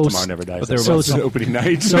because I saw Tomorrow Never Dies. But they were both opening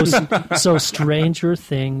night. So stranger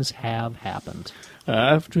things have happened.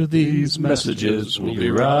 After these messages, we'll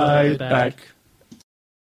be right back.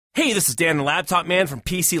 Hey, this is Dan the Laptop Man from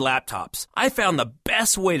PC Laptops. I found the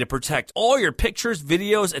best way to protect all your pictures,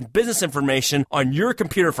 videos, and business information on your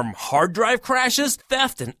computer from hard drive crashes,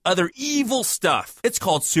 theft, and other evil stuff. It's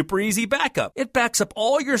called Super Easy Backup. It backs up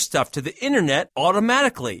all your stuff to the internet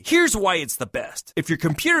automatically. Here's why it's the best. If your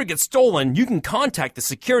computer gets stolen, you can contact the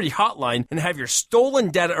security hotline and have your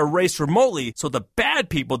stolen data erased remotely so the bad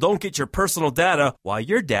people don't get your personal data while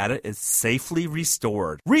your data is safely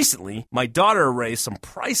restored. Recently, my daughter erased some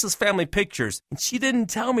priceless family pictures, and she didn't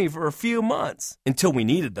tell me for a few months. Until we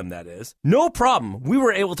needed them, that is. No problem. We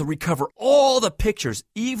were able to recover all the pictures,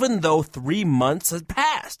 even though 3 months had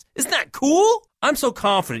passed. Isn't that cool? I'm so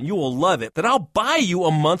confident you will love it that I'll buy you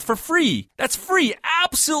a month for free. That's free.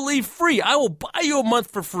 Absolutely free. I will buy you a month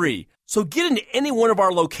for free. So get into any one of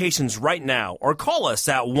our locations right now or call us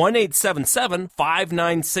at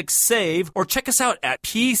 1-877-596-SAVE or check us out at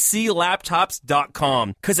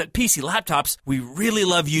PCLaptops.com. Because at PC Laptops, we really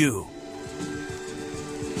love you.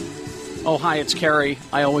 Oh, hi, it's Kerry.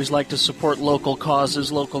 I always like to support local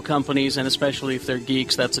causes, local companies, and especially if they're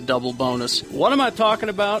geeks, that's a double bonus. What am I talking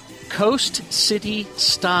about? Coast City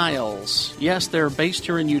Styles. Yes, they're based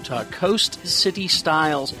here in Utah. Coast City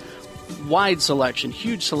Styles. Wide selection,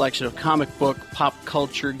 huge selection of comic book, pop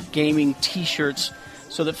culture, gaming t-shirts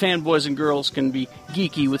so that fanboys and girls can be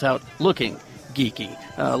geeky without looking geeky.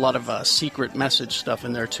 A lot of secret message stuff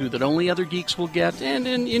in there, too, that only other geeks will get, and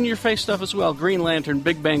in-your-face stuff as well. Green Lantern,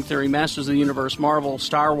 Big Bang Theory, Masters of the Universe, Marvel,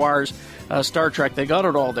 Star Wars, Star Trek. They got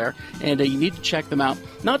it all there, and you need to check them out.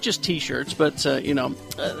 Not just T-shirts, but, a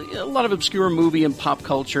lot of obscure movie and pop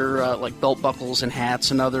culture, like belt buckles and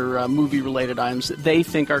hats and other movie-related items that they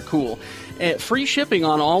think are cool. Free shipping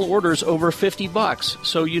on all orders over $50.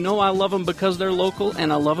 So you know I love them because they're local,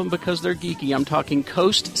 and I love them because they're geeky. I'm talking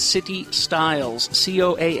Coast City Styles,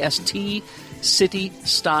 C-O-A-S-T, City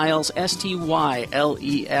Styles, STYLES.com.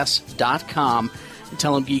 And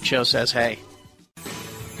tell them Geek Show says hey.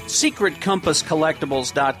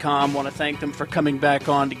 SecretCompassCollectibles.com. Want to thank them for coming back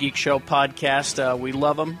on to Geek Show Podcast. We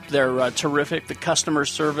love them. They're terrific. The customer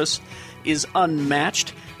service is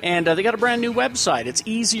unmatched. And they got a brand new website. It's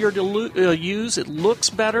easier to use. It looks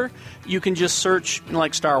better. You can just search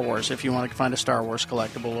like Star Wars if you want to find a Star Wars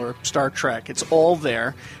collectible or Star Trek. It's all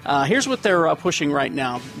there. Here's what they're pushing right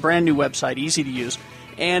now. Brand new website, easy to use.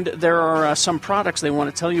 And there are some products they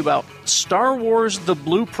want to tell you about. Star Wars The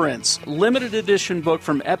Blueprints, limited edition book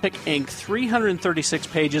from Epic Inc., 336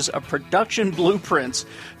 pages of production blueprints,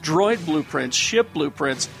 droid blueprints, ship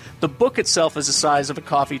blueprints. The book itself is the size of a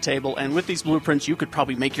coffee table, and with these blueprints, you could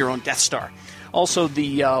probably make your own Death Star. Also,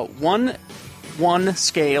 the 1/1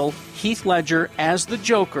 scale Heath Ledger as the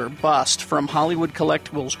Joker bust from Hollywood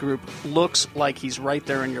Collectibles Group looks like he's right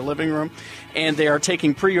there in your living room. And they are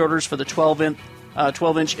taking pre-orders for the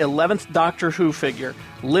 12-inch 11th Doctor Who figure,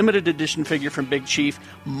 limited edition figure from Big Chief.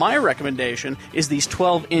 My recommendation is these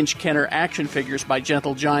 12-inch Kenner action figures by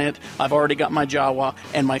Gentle Giant. I've already got my Jawa,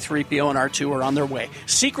 and my 3PO and R2 are on their way.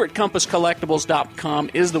 SecretCompassCollectibles.com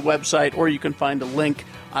is the website, or you can find a link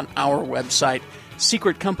on our website,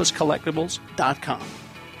 SecretCompassCollectibles.com.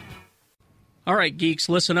 All right, geeks,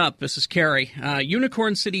 listen up. This is Kerry.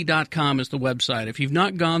 UnicornCity.com is the website. If you've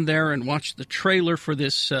not gone there and watched the trailer for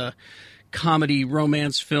this comedy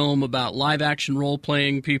romance film about live-action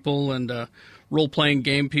role-playing people and role-playing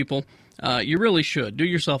game people, you really should. Do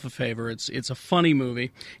yourself a favor. It's a funny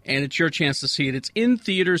movie, and it's your chance to see it. It's in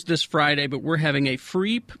theaters this Friday, but we're having a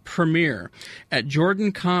free premiere at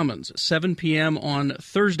Jordan Commons, 7 p.m. on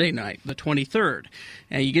Thursday night, the 23rd.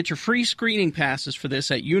 And you get your free screening passes for this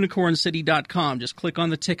at unicorncity.com. Just click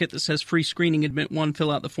on the ticket that says free screening, admit one,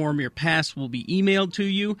 fill out the form. Your pass will be emailed to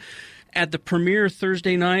you. At the premiere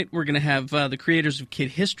Thursday night, we're going to have the creators of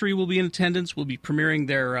Kid History will be in attendance. We'll be premiering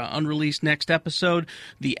their unreleased next episode.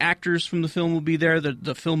 The actors from the film will be there. The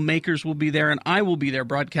filmmakers will be there. And I will be there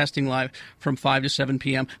broadcasting live from 5 to 7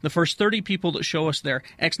 p.m. The first 30 people that show us their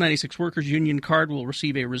X96 Workers Union card will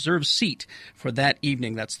receive a reserved seat for that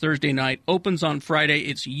evening. That's Thursday night. Opens on Friday.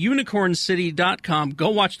 It's unicorncity.com. Go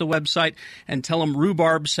watch the website and tell them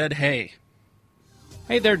Rhubarb said hey.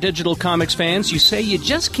 Hey there, digital comics fans. You say you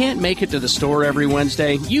just can't make it to the store every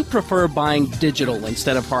Wednesday. You prefer buying digital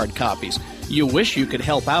instead of hard copies. You wish you could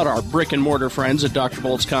help out our brick-and-mortar friends at Dr.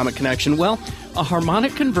 Bolt's Comic Connection. Well, A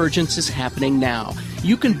harmonic convergence is happening now.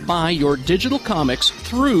 You can buy your digital comics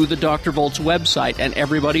through the Dr. Volt's website, and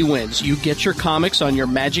everybody wins. You get your comics on your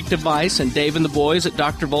magic device, and Dave and the boys at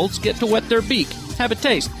Dr. Volt's get to wet their beak, have a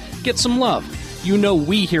taste, get some love. You know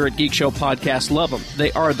we here at Geek Show Podcast love them.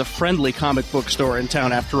 They are the friendly comic book store in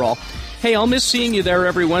town, after all. Hey, I'll miss seeing you there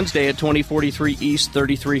every Wednesday at 2043 East,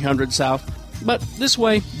 3300 South. But this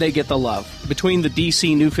way, they get the love. Between the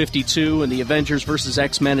DC New 52 and the Avengers vs.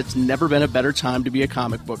 X-Men, it's never been a better time to be a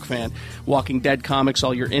comic book fan. Walking Dead comics,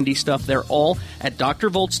 all your indie stuff, they're all at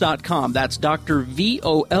drvolts.com. That's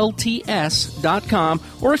drvolts.com.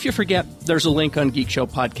 Or if you forget, there's a link on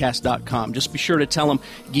geekshowpodcast.com. Just be sure to tell them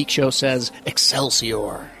Geek Show says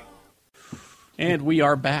Excelsior. And we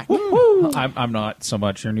are back. I'm not so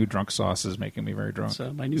much. Your new drunk sauce is making me very drunk.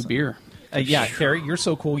 My new beer. Yeah, Carrie, you're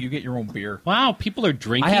so cool. You get your own beer. Wow, people are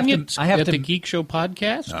drinking at the Geek Show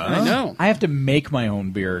podcast? I know. I have to make my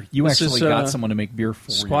own beer. You actually got someone to make beer for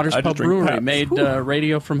Squatters you. Pub Brewery made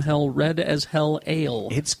Radio from Hell Red as Hell Ale.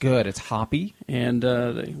 It's good. It's hoppy. And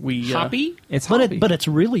hoppy? It's hoppy. But it's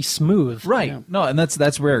really smooth. Right. Yeah. No, and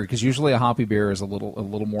that's rare because usually a hoppy beer is a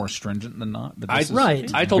little more stringent than not. But I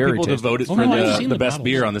told people to vote it for the best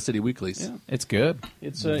beer on the City Weeklies. Yeah. It's good.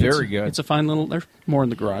 It's very good. It's a fine little. There's more in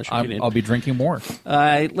the garage. I'll be drinking more.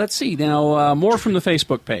 Let's see now. More from the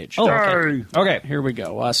Facebook page. Oh, okay. Okay, here we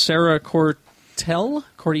go. Sarah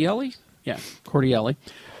Cordielli? Yeah, Cordielli.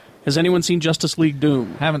 Has anyone seen Justice League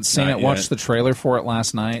Doom? Haven't seen Not it. yet. Watched the trailer for it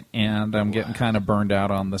last night, and I'm getting kind of burned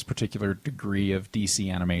out on this particular degree of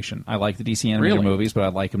DC animation. I like the DC animated movies, but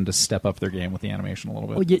I'd like them to step up their game with the animation a little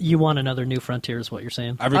bit. Well, you want another New Frontier is what you're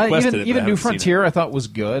saying. I requested it. Even New Frontier, I thought was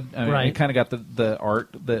good. I mean, Right. it kind of got the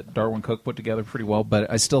art that Darwin Cook put together pretty well,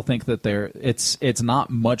 but I still think that it's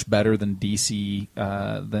not much better than DC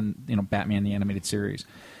than Batman the Animated Series.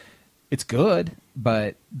 It's good,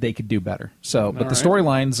 but they could do better. So, but the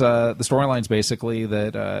storylines basically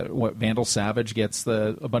that Vandal Savage gets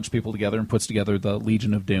a bunch of people together and puts together the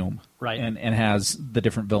Legion of Doom, right? And has the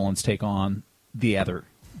different villains take on the other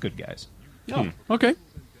good guys. Oh, okay.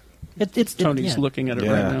 Tony's looking at it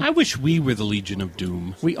right now. I wish we were the Legion of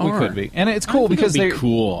Doom. We are. We could be, and it's cool because they're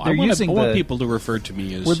cool. I want people to refer to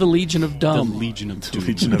me as we're the Legion of Dumb. The Legion of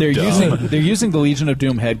Doom. They're using the Legion of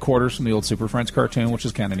Doom headquarters from the old Super Friends cartoon, which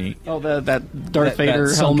is kind of neat. Oh, that Darth Vader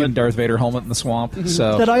that helmet. Darth Vader helmet in the swamp.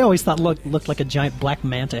 So that I always thought looked like a giant black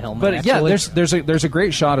manta helmet. But actually. yeah, there's a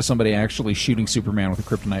great shot of somebody actually shooting Superman with a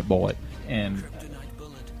kryptonite bullet, and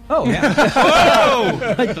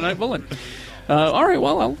kryptonite bullet. All right,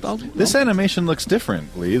 well, This animation looks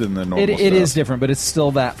different, Lee, than the normal stuff. It is different, but it's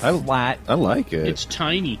still that flat. I like it. It's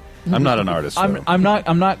tiny. I'm not an artist. I'm not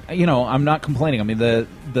complaining. I mean,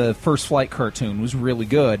 the First Flight cartoon was really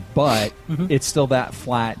good, but it's still that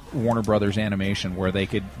flat Warner Brothers animation where they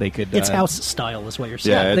could. It's house style, is what you're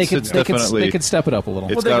saying. Yeah, they could step it up a little.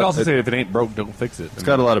 Well, they could also say if it ain't broke, don't fix it. It's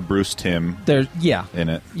got a lot of Bruce Timm in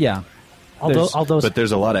it. Yeah. But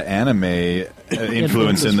there's a lot of anime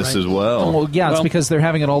influence in this as well. Well, yeah, it's because they're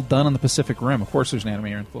having it all done on the Pacific Rim. Of course, there's an anime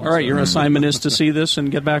influence. All right, your assignment is to see this and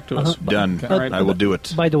get back to us. Done. Right. I will do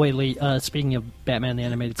it. By the way, Lee, speaking of Batman the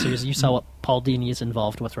Animated Series, you saw what Paul Dini is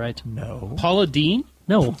involved with, right? No. Paula Dean?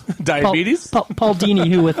 No. Diabetes? Paul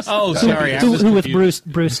Dini, who with who with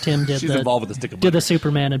Bruce Timm did She's involved with the stick of did the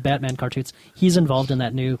Superman and Batman cartoons. He's involved in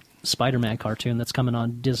that new Spider-Man cartoon that's coming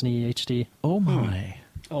on Disney HD. Oh my.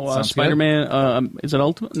 Spider-Man, is it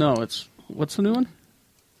Ultimate? No, what's the new one?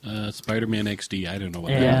 Spider-Man XD. I don't know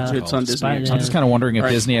what it's on Disney. I'm just kind of wondering if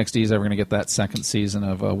Disney XD is ever going to get that second season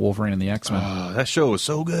of Wolverine and the X-Men. That show was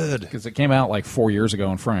so good because it came out like 4 years ago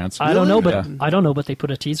in France. I don't know, but they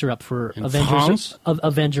put a teaser up for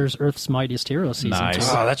Avengers Earth's Mightiest Heroes season 2.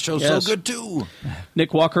 Oh, that show's so good too.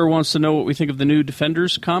 Nick Walker wants to know what we think of the new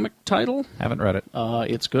Defenders comic title. Haven't read it.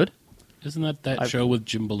 It's good. Isn't that show with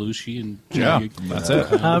Jim Belushi and that's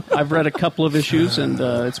it. I've read a couple of issues and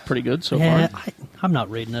it's pretty good so far. I'm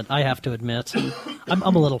not reading it. I have to admit, I'm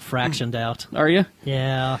a little fractioned out. Are you?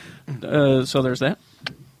 Yeah. So there's that.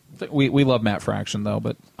 We love Matt Fraction though,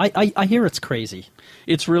 but I hear it's crazy.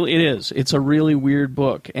 It is. It's a really weird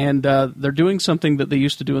book, and they're doing something that they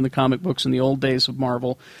used to do in the comic books in the old days of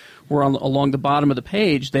Marvel. Where along the bottom of the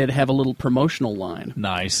page, they'd have a little promotional line.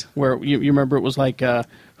 Nice. Where you remember it was like,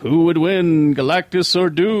 who would win, Galactus or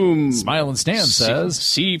Doom? Smilin' Stan says.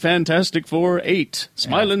 See Fantastic Four 8.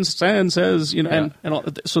 Smilin' Stan says, and all,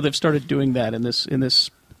 so they've started doing that in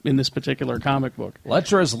this particular comic book.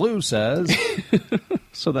 Letra's Lou says.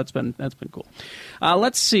 So that's been cool.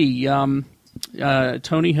 Let's see.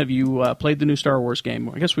 Tony, have you played the new Star Wars game?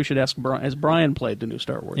 I guess we should ask Brian. Has Brian played the new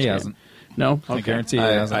Star Wars game? He hasn't. No? I Okay. guarantee you he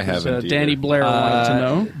hasn't. I haven't. Danny Blair wanted to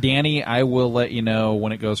know. Danny, I will let you know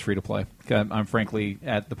when it goes free to play. I'm frankly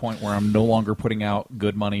at the point where I'm no longer putting out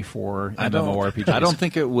good money for MMORPGs. I don't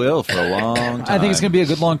think it will for a long time. I think it's going to be a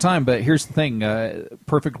good long time, but here's the thing.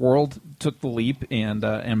 Perfect World took the leap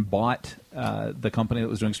and bought the company that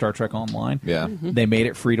was doing Star Trek Online. Yeah. Mm-hmm. They made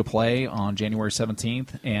it free to play on January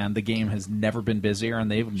 17th, and the game has never been busier, and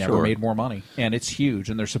they've never made more money. And it's huge,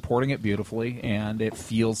 and they're supporting it beautifully, and it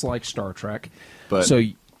feels like Star Trek. But so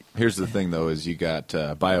here's the thing, though, is you got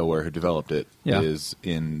BioWare, who developed it, is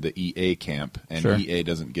in the EA camp, and EA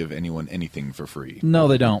doesn't give anyone anything for free. No,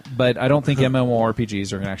 they don't. But I don't think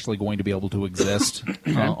MMORPGs are actually going to be able to exist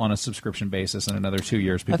on a subscription basis in another 2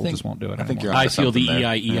 years. People just won't do it anymore. I feel the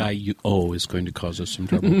EIEIO is going to cause us some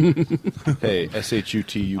trouble. Hey,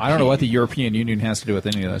 SHUTUP. I don't know what the European Union has to do with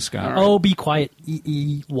any of this, Scott. Oh, be quiet.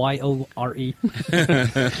 EEYORE.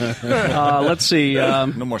 Let's see.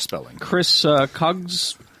 No more spelling. Chris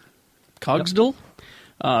Cogsdell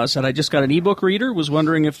said, I just got an ebook reader. Was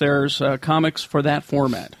wondering if there's comics for that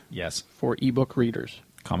format. Yes. For ebook readers.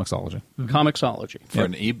 Comicsology. Comicsology. For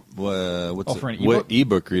an for an ebook?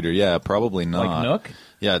 Ebook reader, yeah, probably not. Like Nook?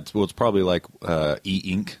 Yeah, it's probably like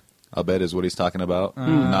e-ink, I'll bet is what he's talking about.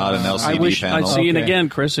 Not an LCD I wish panel. I'd seen it again,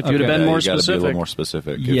 Chris, if you'd have been more you gotta specific. be a little more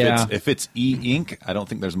specific. Yeah. If it's e-ink, I don't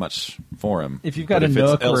think there's much for him. If you've got But a if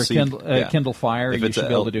it's Nook or a LCD Kindle Fire, If you it's should a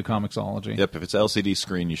be able L- to do Comicsology. Yep, if it's LCD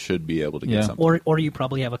screen, you should be able to get something. Or you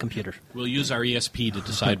probably have a computer. We'll use our ESP to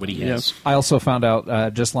decide what he has. I also found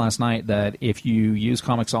out just last night that if you use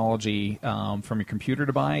Comicsology from your computer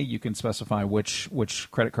to buy, you can specify which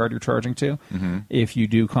credit card you're charging to. Mm-hmm. If you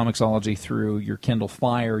do Comicsology through your Kindle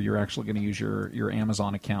Fire, you're actually going to use your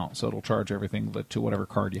Amazon account, so it'll charge everything to whatever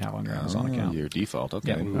card you have on your Amazon account. Your default,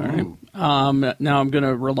 okay. Yeah. All right. Now I'm going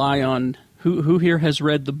to rely on who here has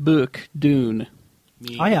read the book Dune.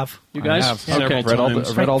 I have. You guys? I have. Okay. I've read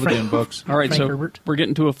all the Dune books. All right, Frank so Herbert. we're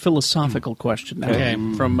getting to a philosophical question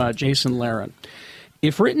now from Jason Laren.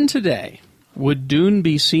 If written today, would Dune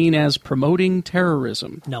be seen as promoting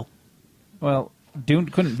terrorism? No. Well, Dune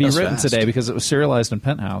couldn't be written today because it was serialized in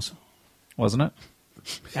Penthouse, wasn't it?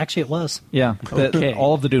 Actually, it was. Yeah. Okay.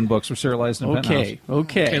 All of the Dune books were serialized in Penthouse.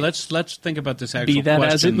 Okay. Let's think about this actual Be that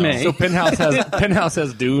question, as it though. may. So Penthouse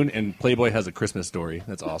has Dune, and Playboy has A Christmas Story.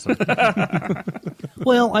 That's awesome.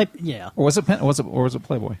 Well, Or was it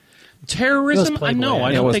Playboy? Terrorism? It was Playboy, No, yeah. I Yeah,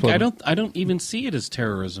 it don't was think. Playboy. I don't even see it as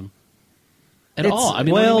terrorism at It's- all. I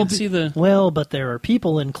mean, I don't even see the. Well, but there are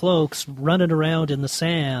people in cloaks running around in the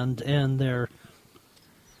sand, and they're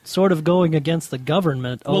sort of going against the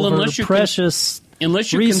government over unless you precious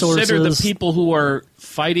Unless you resources. consider the people who are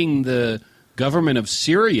fighting the government of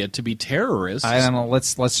Syria to be terrorists. I don't know.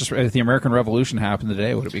 Let's just. If the American Revolution happened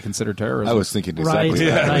today, would it be considered terrorism? I was thinking exactly Right.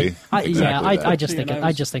 that. Right. I just See, think and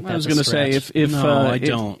I just think I was that's going to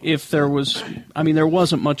say if there was, I mean, there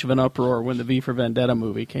wasn't much of an uproar when the V for Vendetta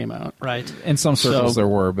movie came out. right. In some circles, So- there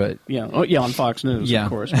were, but Yeah, on Fox News, Yeah. of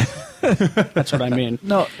course. That's what I mean.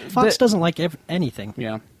 no. Fox doesn't like anything.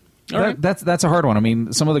 Yeah. All right. That's a hard one. I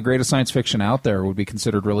mean, some of the greatest science fiction out there would be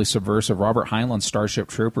considered really subversive. Robert Heinlein's Starship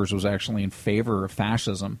Troopers was actually in favor of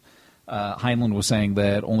fascism. Heinlein was saying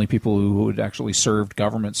that only people who had actually served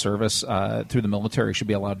government service through the military should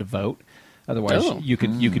be allowed to vote. Otherwise, you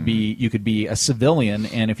could be a civilian,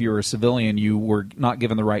 and if you were a civilian, you were not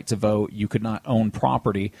given the right to vote. You could not own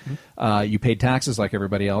property. You paid taxes like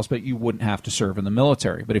everybody else, but you wouldn't have to serve in the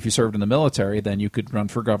military. But if you served in the military, then you could run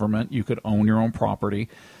for government. You could own your own property.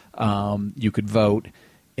 You could vote,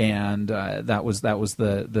 and that was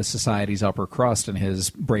the society's upper crust in his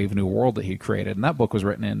Brave New World that he created. And that book was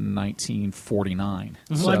written in 1949.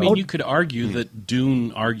 Well, I mean, you could argue that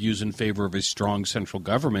Dune argues in favor of a strong central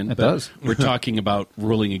government. It but does. We're talking about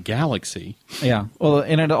ruling a galaxy. Yeah, well,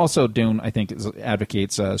 and it also Dune, I think,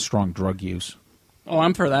 advocates strong drug use. Oh,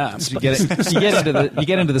 I'm for that. You get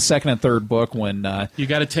into the second and third book when You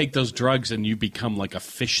got to take those drugs and you become like a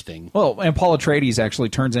fish thing. well, and Paul Atreides actually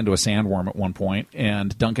turns into a sandworm at one point,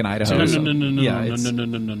 and Duncan Idaho.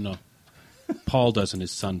 No. Paul doesn't.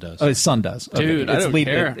 His son does. Oh, his son does. Okay. Dude, I don't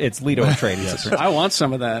care. It's Leto Atreides. I want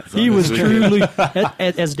some of that. He was truly,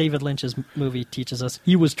 as David Lynch's movie teaches us,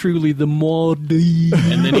 he was truly the Mahdi.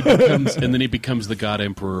 and then he becomes the God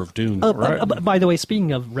Emperor of Dune. By the way,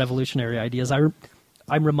 speaking of revolutionary ideas, I'm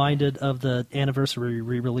reminded of the anniversary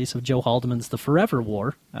re-release of Joe Haldeman's The Forever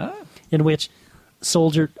War, in which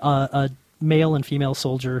a male and female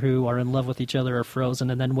soldier who are in love with each other are frozen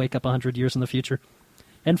and then wake up 100 years in the future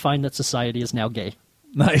and find that society is now gay.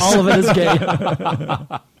 Nice. All of it is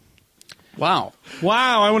gay. Wow.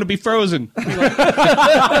 Wow, I want to be frozen. I'll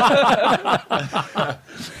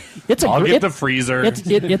get the freezer.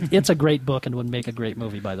 It's a great book and would make a great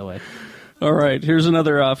movie, by the way. All right, here's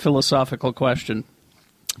another philosophical question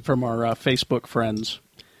from our Facebook friends.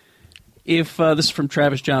 If this is from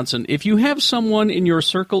Travis Johnson. If you have someone in your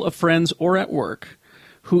circle of friends or at work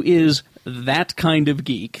who is that kind of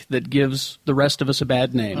geek that gives the rest of us a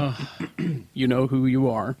bad name, you know who you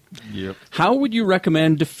are. Yep. How would you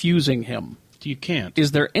recommend diffusing him? You can't.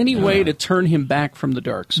 Is there any way to turn him back from the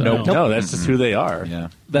dark side? No, that's just who they are. Yeah.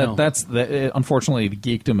 Unfortunately, the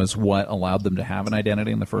geekdom is what allowed them to have an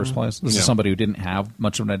identity in the first place. This is somebody who didn't have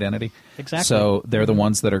much of an identity. Exactly. So they're the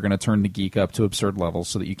ones that are going to turn the geek up to absurd levels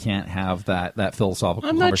so that you can't have that philosophical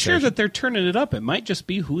I'm not conversation. sure that they're turning it up. It might just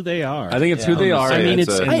be who they are. I think it's who they are. I mean,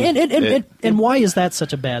 and why is that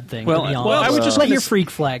such a bad thing? Well, to be honest? well, I would just let your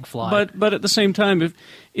freak flag fly. But at the same time,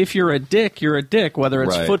 if you're a dick, you're a dick, whether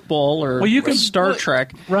it's football or Star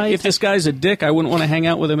Trek. Right. If this guy's a dick, I wouldn't want to hang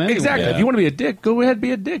out with him anyway. Exactly. Yeah. If you want to be a dick, go ahead and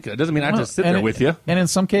be a dick. It doesn't mean I have to sit there with you. And in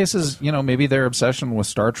some cases, maybe their obsession with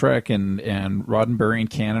Star Trek and Roddenberryan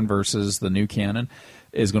canon versus the new canon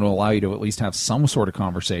is going to allow you to at least have some sort of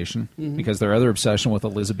conversation because their other obsession with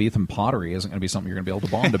Elizabethan pottery isn't going to be something you're going to be able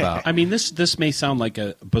to bond about. I mean, this may sound like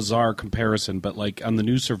a bizarre comparison, but like on the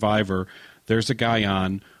new Survivor, there's a guy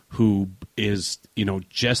on who is,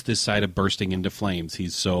 just this side of bursting into flames.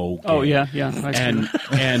 He's so gay. Oh, yeah. And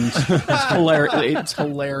it's hilarious. It's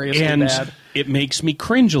hilarious and bad. It makes me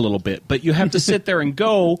cringe a little bit, but you have to sit there and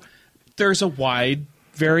go, there's a wide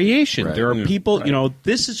variation. Right. There are people,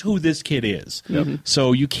 this is who this kid is.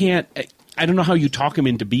 So you can't... I don't know how you talk him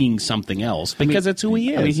into being something else because it's who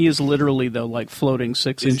he is. I mean, he is literally floating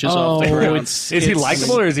 6 inches off the ground. Is he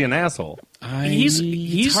likable or is he an asshole?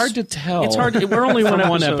 He's hard to tell. It's hard. We're only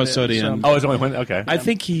one episode in. Oh, it's only one. Okay. I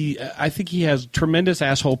think he has tremendous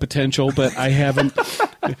asshole potential, but I haven't.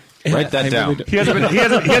 Write that down. He hasn't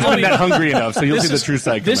been that hungry enough, so you'll see the true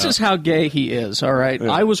side. This is how gay he is. All right.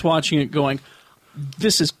 Yeah. I was watching it, going,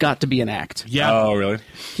 this has got to be an act. Yeah. Oh, really?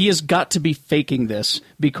 He has got to be faking this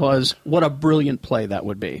because what a brilliant play that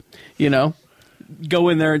would be. Go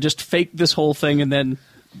in there and just fake this whole thing, and then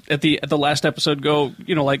at the last episode, go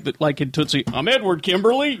like in Tootsie, I'm Edward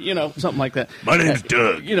Kimberly, something like that. My name's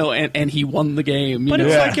Doug. And he won the game. But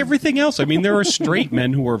it's like everything else. I mean, there are straight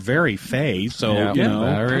men who are very fey. So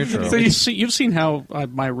very true. So you've seen how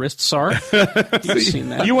my wrists are. You've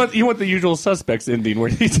seen that. You want the Usual Suspects ending where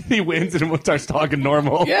he wins and starts talking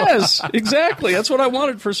normal. Yes, exactly. That's what I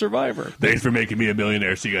wanted for Survivor. Thanks for making me a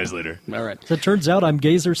millionaire. See you guys later. All right. So it turns out I'm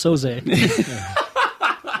Gazer Soze.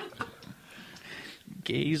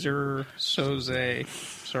 Gazer Soze.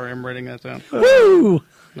 Sorry, I'm writing that down. Woo!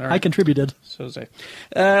 Right. I contributed. Soze.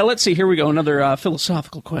 Let's see. Here we go. Another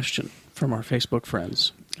philosophical question from our Facebook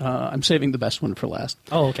friends. I'm saving the best one for last.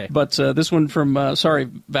 Oh, okay. But this one from,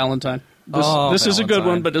 Valentine. This is a good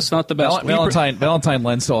one, but it's not the best one. Valentine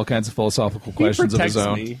lends to all kinds of philosophical questions of his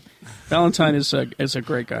own. Me. Valentine is a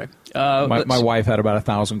great guy. My wife had about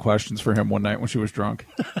 1,000 questions for him one night when she was drunk.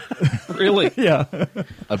 Really? Yeah.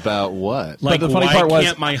 About what? Like, the funny why part was,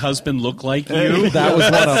 can't my husband look like you? That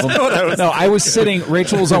was one of them. No, I was sitting,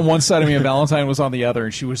 Rachel was on one side of me and Valentine was on the other,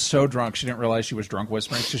 and she was so drunk she didn't realize she was drunk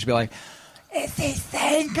whispering. So she'd be like, is he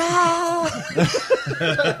single?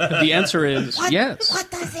 The answer is yes.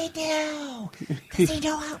 What does he do? Does he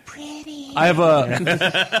know how pretty? I have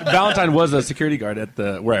Valentine was a security guard at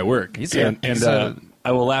where I work.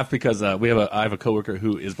 I will laugh because I have a coworker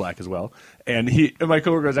who is black as well, and my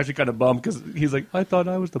coworker is actually kind of bummed because he's like, I thought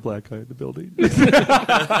I was the black guy in the building. Nope.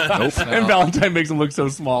 And Valentine makes him look so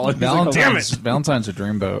small. And damn it! Valentine's a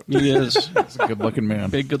dreamboat. He is. He's a good-looking man.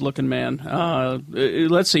 Big, good-looking man.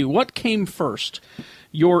 Let's see. What came first?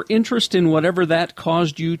 Your interest in whatever that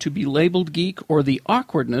caused you to be labeled geek, or the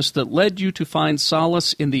awkwardness that led you to find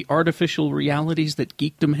solace in the artificial realities that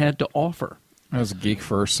geekdom had to offer? I was a geek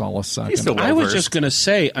first, solace second. I was just going to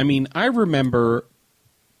say, I remember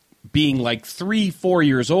being like 3-4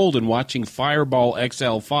 years old and watching Fireball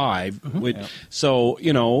XL5. Mm-hmm. So,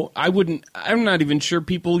 I'm not even sure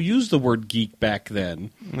people used the word geek back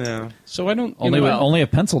then. Yeah. So I don't... Only a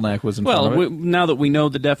pencil neck was in front of it. Now that we know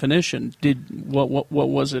the definition, what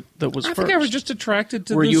was it that was first? I think I was just attracted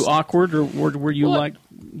to Were you awkward, or were you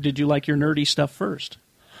did you like your nerdy stuff first?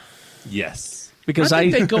 Yes. Because I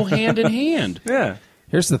think they go hand in hand. Yeah.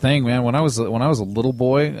 Here's the thing, man. When I was a little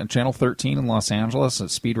boy, on Channel 13 in Los Angeles,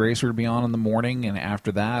 Speed Racer would be on in the morning, and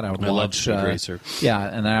after that, I love Speed Racer. Yeah,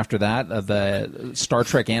 and then after that, the Star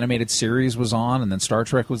Trek animated series was on, and then Star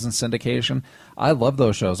Trek was in syndication. I loved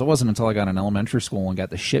those shows. It wasn't until I got in elementary school and got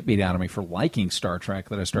the shit beat out of me for liking Star Trek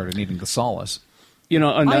that I started needing the solace. You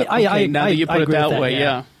know, now that you put it that way,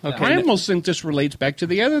 yeah. Okay. I almost think this relates back to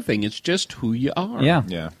the other thing. It's just who you are.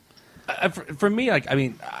 Yeah. For me, like, I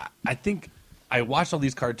mean, I think I watched all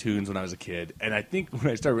these cartoons when I was a kid, and I think when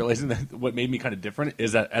I started realizing that what made me kind of different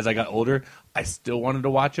is that as I got older, I still wanted to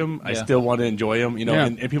watch them. I still want to enjoy them, you know.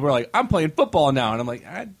 And people are like, "I'm playing football now," and I'm like,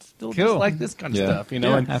 "I still just like this kind of stuff," you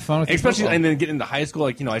know. And have fun with especially, football. and then getting into high school,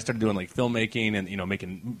 like, you know, I started doing like filmmaking and, you know,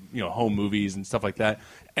 making, you know, home movies and stuff like that.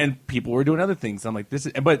 And people were doing other things. I'm like, this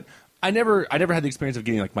is, but I never had the experience of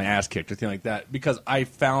getting like my ass kicked or anything like that, because I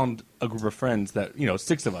found a group of friends that, you know,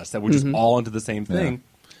 6 of us that were just all into the same thing.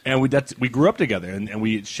 And we grew up together, and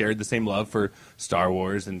we shared the same love for Star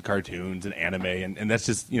Wars and cartoons and anime, and that's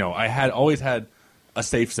just, you know, I always had a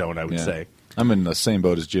safe zone, I would say. I'm in the same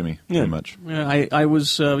boat as Jimmy, pretty much. Yeah, I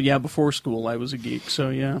was, before school I was a geek, so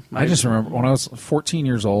yeah. I just remember when I was 14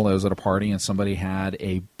 years old, I was at a party and somebody had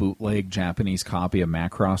a bootleg Japanese copy of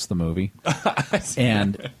Macross the movie.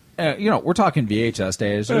 And you know, we're talking VHS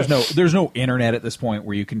days. There's no internet at this point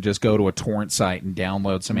where you can just go to a torrent site and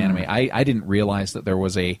download some anime. I didn't realize that there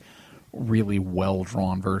was a really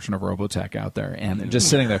well-drawn version of Robotech out there, and just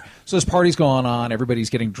sitting there. So this party's going on, everybody's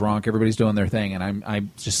getting drunk, everybody's doing their thing, and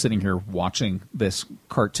I'm just sitting here watching this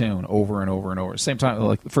cartoon over and over and over. Same time,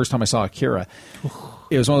 like the first time I saw Akira,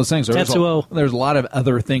 it was one of those things. There's a lot of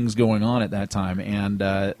other things going on at that time, and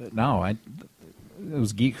it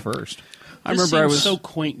was geek first. I remember I was so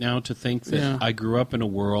quaint now to think that I grew up in a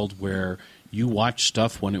world where you watched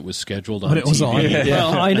stuff when it was scheduled on TV. It was on.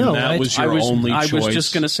 Well, I know. That was your only choice. I was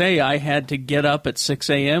just going to say I had to get up at 6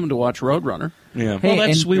 a.m. to watch Roadrunner. Yeah.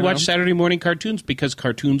 Well, we watched Saturday morning cartoons because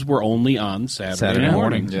cartoons were only on Saturday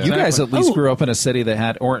morning. Yeah. You guys at least grew up in a city that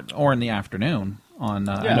had, or in the afternoon. On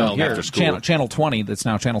after school. Channel 20, that's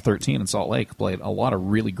now Channel 13 in Salt Lake, played a lot of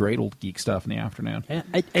really great old geek stuff in the afternoon.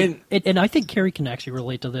 And I think Carrie can actually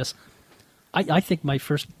relate to this. I think my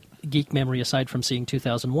first geek memory, aside from seeing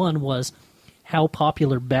 2001, was how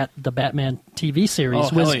popular the Batman TV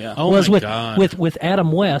series was with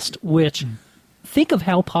Adam West, which think of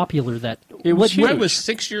how popular that it was. I was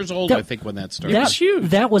 6 years old, I think, when that started. That was huge.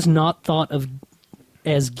 That was not thought of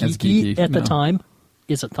as geeky at the time.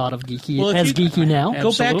 Is it thought of geeky geeky now?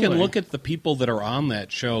 Go back and look at the people that are on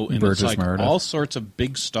that show, and Burgess, it's like Meredith. All sorts of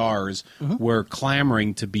big stars were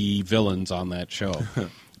clamoring to be villains on that show.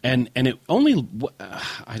 And it only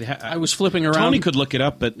I was flipping around. Tony could look it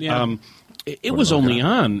up, but it was only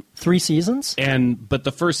on 3 seasons. But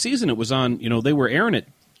the first season it was on. You know, they were airing it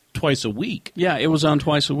twice a week. Yeah, it was on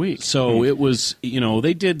twice a week. So it was. You know,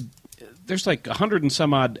 they did. There's like 100 and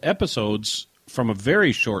some odd episodes from a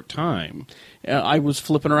very short time. I was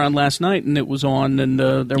flipping around last night, and it was on, and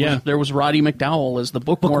there was Roddy McDowell as the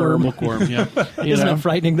bookworm. Yeah, isn't it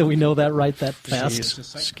frightening that we know that that fast?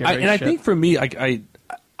 Scary I think for me,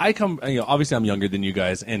 I come. You know, obviously, I'm younger than you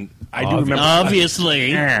guys, and I do remember.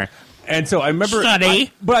 Obviously. And so I remember,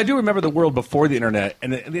 Study. but I do remember the world before the internet,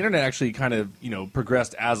 and the internet actually kind of, you know,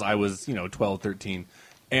 progressed as I was, you know, 12, 13,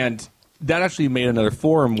 and that actually made another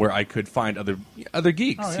forum where I could find other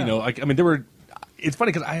geeks. Oh, yeah. You know, like, I mean, there were. It's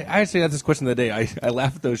funny because I actually had this question the other day. I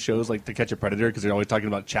laugh at those shows like To Catch a Predator because they're always talking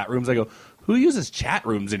about chat rooms. I go, who uses chat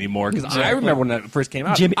rooms anymore? Because I remember when that first came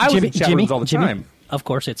out, I was in chat rooms all the time. Of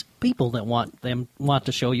course, it's people that want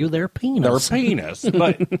to show you their penis. Their penis.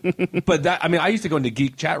 But that, I mean, I used to go into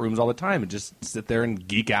geek chat rooms all the time and just sit there and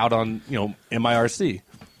geek out on, you know, MIRC.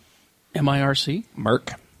 MIRC?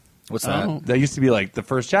 Merc. What's that? That used to be like the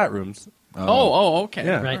first chat rooms. Okay.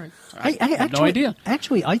 Yeah. Right. I had no idea.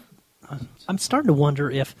 Actually, I'm starting to wonder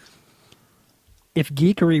if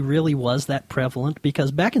geekery really was that prevalent,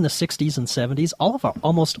 because back in the 60s and 70s,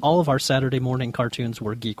 almost all of our Saturday morning cartoons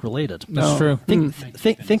were geek related. That's true.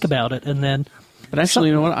 Think about it, and then. But actually,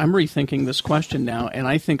 you know what? I'm rethinking this question now, and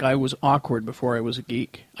I think I was awkward before I was a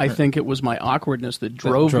geek. I think it was my awkwardness that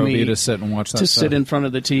drove me to sit and watch that stuff. Sit in front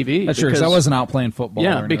of the TV. That's true, because I wasn't out playing football.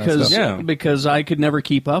 Yeah, because I could never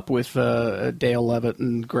keep up with Dale Levitt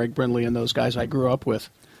and Greg Brindley and those guys I grew up with.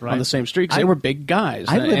 Right. On the same street, because they were big guys,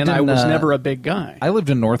 I was never a big guy. I lived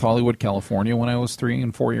in North Hollywood, California when I was 3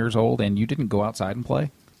 and 4 years old, and you didn't go outside and play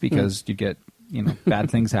because you'd get, you know, bad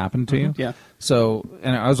things happen to you. Yeah. So,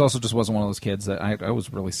 and I was also just wasn't one of those kids that I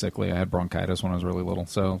was really sickly. I had bronchitis when I was really little,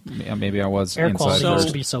 so maybe I was air inside quality used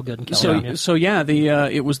to be so good in California.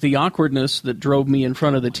 It was the awkwardness that drove me in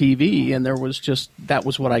front of the TV, and that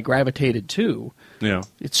was what I gravitated to. Yeah.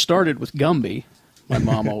 It started with Gumby, my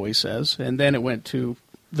mom always says, and then it went to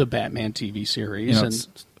the Batman TV series. You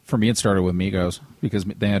know, for me, it started with Migos, because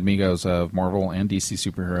they had Migos of Marvel and DC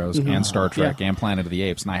superheroes and Star Trek and Planet of the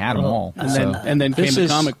Apes, and I had them all. And then came the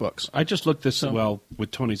comic books. I just looked this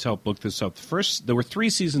with Tony's help, looked this up. First, there were 3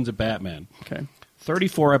 seasons of Batman. Okay.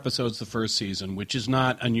 34 episodes the first season, which is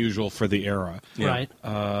not unusual for the era. Yeah. Right.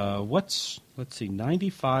 Let's see,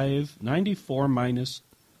 94 minus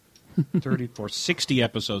 34, 60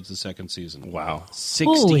 episodes the second season. Wow. 60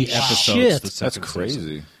 Holy episodes shit. the second That's crazy.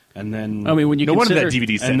 season. And then I mean, when you no wonder consider that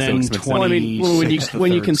DVD set and so then expensive. 20 well, I mean,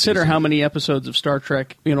 when you consider season. how many episodes of Star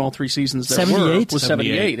Trek in all 3 seasons there 78? was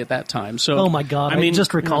 78 at that time. So Oh my god! I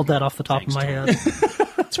just recalled that off the top of my head.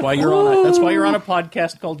 that's why you're on a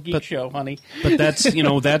podcast called Geek Show, honey. But that's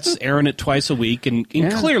that's airing it twice a week, and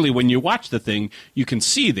clearly when you watch the thing, you can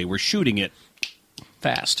see they were shooting it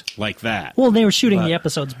fast like that. Well, they were shooting the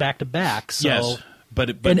episodes back to back. So Yes, but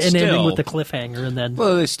and still, ending with the cliffhanger, and then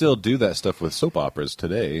Well, they still do that stuff with soap operas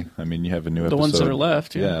today. I mean, you have a new episode. The ones that are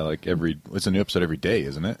left, yeah. like it's a new episode every day,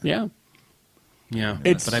 isn't it? Yeah. yeah.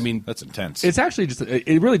 It's- But I mean, That's intense. It's actually just,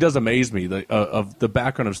 it really does amaze me of the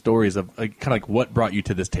background of stories of kind of like what brought you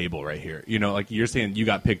to this table right here. You know, like you're saying you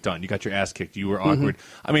got picked on, you got your ass kicked, you were awkward.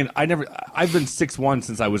 I mean, I've been 6'1"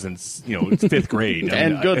 since I was in, 5th grade.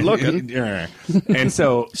 And good looking. And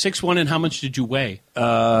so, 6'1", and how much did you weigh?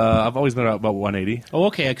 I've always been about 180. Oh,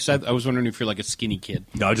 okay. Because I was wondering if you're like a skinny kid.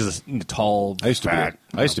 No, just a tall, I used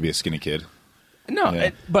to be a skinny kid. No, Yeah.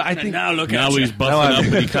 but I think Now he's buffing up,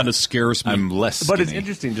 and he kind of scares me. I'm less skinny. But it's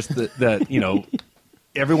interesting just that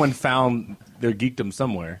everyone found their geekdom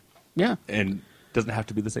somewhere, Yeah. and doesn't have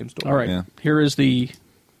to be the same story. All right. Yeah. Here is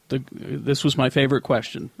this was my favorite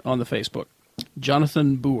question on the Facebook.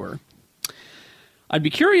 Jonathan Boer. I'd be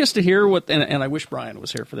curious to hear what, and I wish Brian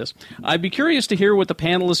was here for this. I'd be curious to hear what the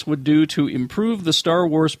panelists would do to improve the Star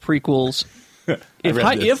Wars prequels.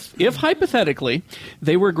 If hypothetically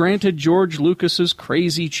they were granted George Lucas's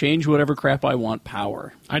crazy change whatever crap I want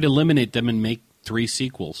power, I'd eliminate them and make 3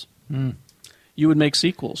 sequels. you would make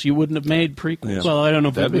sequels. You wouldn't have made prequels. Yeah. Well, I don't know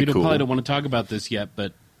if That'd be cool. probably don't want to talk about this yet,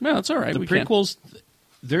 but No, it's all right. the we can. prequels,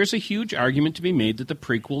 there's a huge argument to be made that the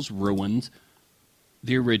prequels ruined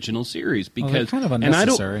the original series because they're kind of and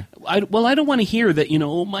unnecessary. I don't want to hear that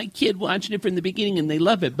my kid watching it from the beginning and they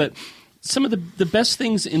love it, but some of the best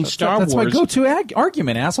things in Star That's Wars. my go-to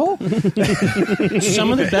argument, asshole.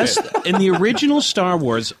 Some of the best in the original Star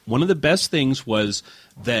Wars. One of the best things was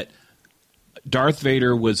that Darth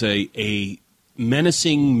Vader was a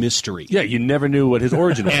menacing mystery. Yeah, you never knew what his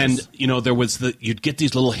origin was. And there was you'd get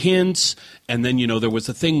these little hints, and then there was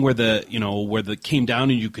the thing where the came down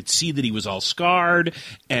and you could see that he was all scarred,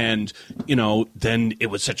 and then it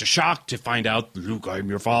was such a shock to find out, Luke, I'm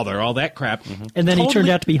your father, all that crap. Mm-hmm. And then he turned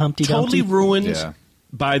out to be Humpty Dumpty. Totally ruined Yeah.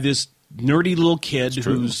 by this nerdy little kid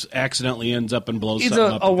who's accidentally ends up and blows He's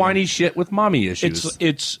something up. a whiny shit with mommy issues.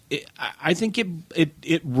 I think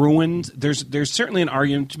it ruins. There's certainly an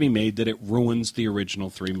argument to be made that it ruins the original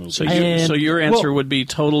 3 movies. So your answer would be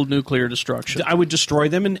total nuclear destruction. I would destroy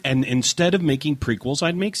them, and instead of making prequels,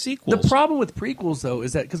 I'd make sequels. The problem with prequels, though,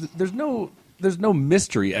 is that because there's no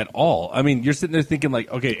mystery at all. I mean, you're sitting there thinking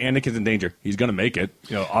like, okay, Anakin's in danger. He's going to make it.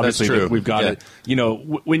 Obviously That's true. we've got Yeah.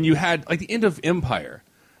 it. When you had like the end of Empire,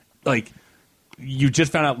 like you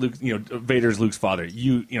just found out Luke, Vader's Luke's father.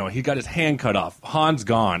 He got his hand cut off. Han's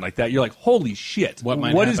gone like that. You're like, holy shit! What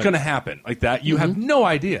What is happen? going to happen like that? You have no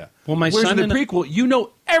idea. Well, my Whereas son in the and- prequel, you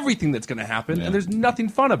know everything that's going to happen, and there's nothing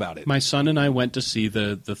fun about it. My son and I went to see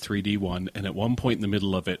the 3D one, and at one point in the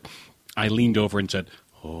middle of it, I leaned over and said,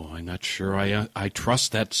 "Oh, I'm not sure I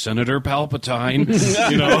trust that Senator Palpatine."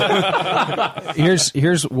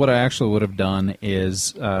 Here's what I actually would have done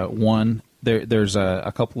is one. There's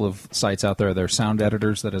a couple of sites out there. There's sound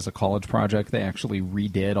editors that, as a college project, they actually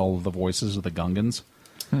redid all of the voices of the Gungans.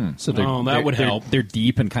 So that would help. They're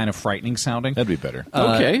deep and kind of frightening sounding. That'd be better.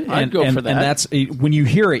 Okay, I'd go for that. And that's when you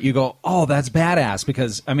hear it, you go, "Oh, that's badass!"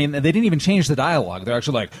 Because I mean, they didn't even change the dialogue. They're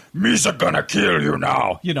actually like, "Misa gonna kill you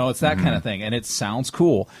now." It's that kind of thing, and it sounds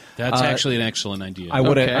cool. That's actually an excellent idea. I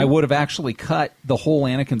would have actually cut the whole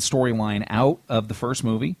Anakin storyline out of the first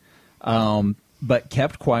movie, but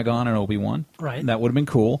kept Qui-Gon and Obi-Wan. Right. That would have been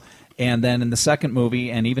cool. And then in the second movie,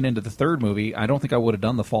 and even into the third movie, I don't think I would have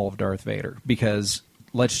done the fall of Darth Vader, because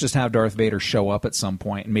let's just have Darth Vader show up at some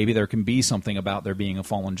point, and maybe there can be something about there being a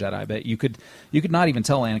fallen Jedi. But you could not even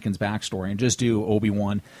tell Anakin's backstory and just do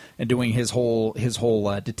Obi-Wan and doing his whole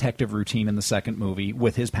detective routine in the second movie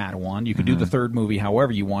with his Padawan. You could do the third movie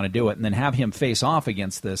however you want to do it, and then have him face off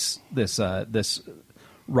against this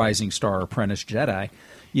rising star apprentice Jedi.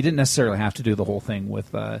 You didn't necessarily have to do the whole thing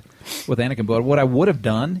with Anakin. But what I would have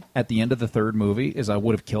done at the end of the third movie is I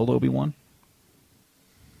would have killed Obi-Wan.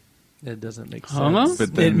 It doesn't make Huh? sense.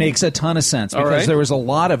 But then, It makes a ton of sense because right. there was a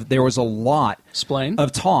lot Explain.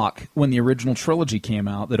 of talk when the original trilogy came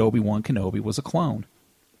out that Obi-Wan Kenobi was a clone.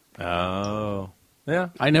 Oh. Yeah,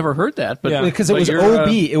 I never heard that, but because it was OB.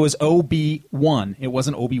 It was OB1. It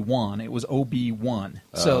wasn't Obi-Wan. It was OB1.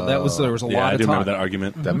 So there was a lot of talk. I do remember that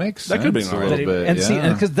argument. That makes sense. That could be a little bit. And see,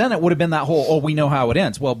 because then it would have been that whole, we know how it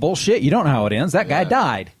ends. Well, bullshit. You don't know how it ends. That guy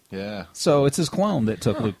died. Yeah. So it's his clone that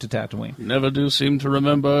took Luke to Tatooine. Never do seem to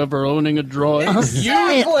remember ever owning a droid.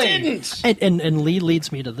 You didn't. And Lee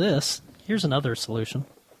leads me to this. Here's another solution.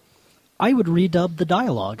 I would redub the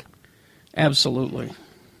dialogue. Absolutely.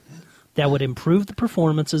 That would improve the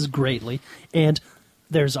performances greatly, and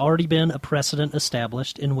there's already been a precedent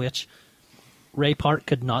established in which Ray Park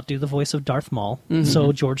could not do the voice of Darth Maul,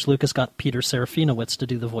 so George Lucas got Peter Serafinowicz to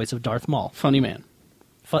do the voice of Darth Maul. Funny man.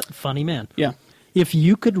 Funny man. Yeah. If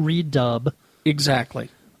you could redub... Exactly.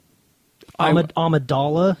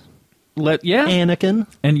 Amidala... Anakin.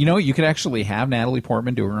 And you could actually have Natalie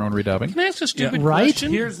Portman do her own redubbing. Can I ask a stupid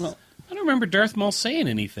question? I don't remember Darth Maul saying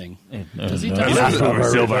anything. Does he talk?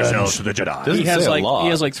 Reveal ourselves to the Jedi. He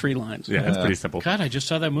has like 3 lines. Yeah, it's pretty simple. God, I just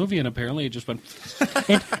saw that movie and apparently it just went.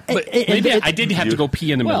 Maybe I did have to go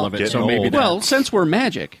pee in the middle of it. So maybe. Since we're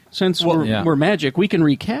magic, we're magic, we can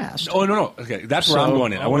recast. Oh no! Okay, that's where I'm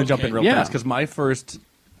going in. I want to jump in real fast because my first,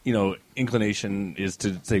 inclination is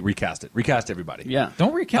to say recast it. Recast everybody. Yeah.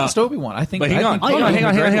 Don't recast Obi-Wan. I think. But hang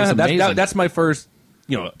on. That's my first.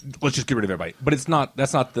 Let's just get rid of everybody. But it's not.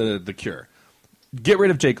 That's not the cure. Get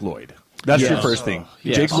rid of Jake Lloyd. That's your first thing.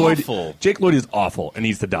 Yes. Jake Lloyd is awful and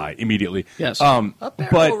needs to die immediately. Yes.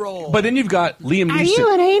 But then you've got Liam Neeson. Are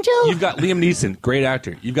you an angel? You've got Liam Neeson, great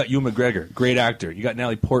actor. You've got Ewan McGregor, great actor. You got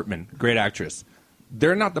Natalie Portman, great actress.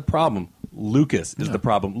 They're not the problem. Lucas is the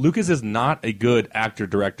problem. Lucas is not a good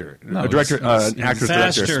actor-director.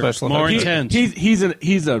 Actress-director. More intense.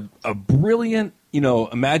 He's a brilliant,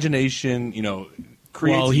 imagination,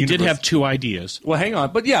 Well, he did have 2 ideas. Well, hang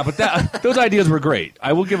on. But those ideas were great.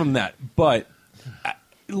 I will give him that. But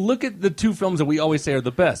look at the 2 films that we always say are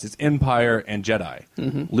the best. It's Empire and Jedi.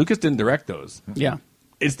 Mm-hmm. Lucas didn't direct those. Yeah.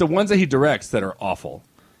 It's the ones that he directs that are awful.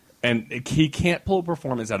 And he can't pull a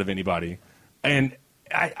performance out of anybody. And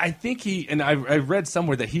I think I've read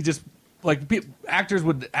somewhere that he just, actors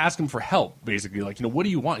would ask him for help, basically. What do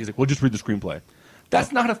you want? He's like, well, just read the screenplay.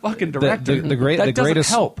 That's not a fucking director. The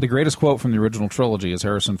greatest quote from the original trilogy is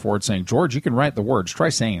Harrison Ford saying, "George, you can write the words. Try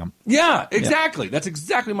saying them." Yeah, exactly. Yeah. That's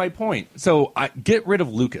exactly my point. So get rid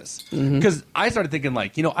of Lucas. Because I started thinking,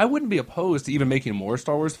 I wouldn't be opposed to even making more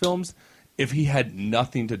Star Wars films if he had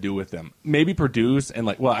nothing to do with them. Maybe produce and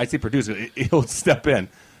I say produce, he'll step in.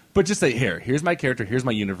 But just say, here's my character, here's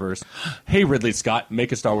my universe. Hey, Ridley Scott,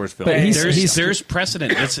 make a Star Wars film. But there's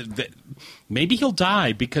precedent. Maybe he'll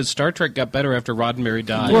die because Star Trek got better after Roddenberry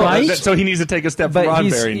died. Right. So he needs to take a step from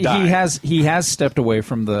Roddenberry and die. He has stepped away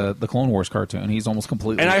from the Clone Wars cartoon. He's almost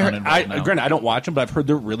completely. And granted, I don't watch them, but I've heard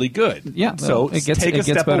they're really good. Yeah. So it gets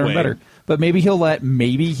better and better. But maybe he'll let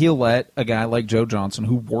a guy like Joe Johnston,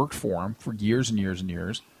 who worked for him for years and years and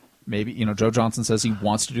years. Maybe Joe Johnston says he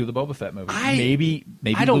wants to do the Boba Fett movie. Maybe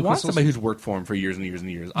I don't want somebody who's worked for him for years and years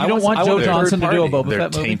and years. I don't want Joe Johnston to do a Boba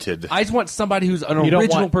Fett movie. Tainted. I just want somebody who's an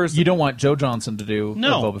original person. You don't want Joe Johnston to do a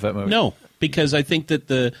Boba Fett movie. No, because I think that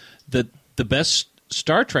the best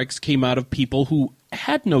Star Treks came out of people who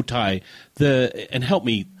had no tie. And help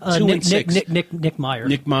me, 2 and 6. Nick Meyer.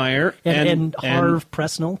 Nick Meyer and Harv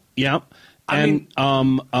Presnell. Yeah. Harv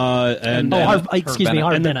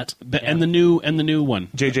Bennett. And the new one,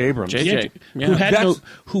 J.J. Abrams,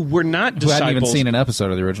 who were not disciples. Who hadn't even seen an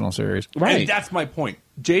episode of the original series. Right, and that's my point.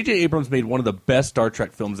 J.J. Abrams made one of the best Star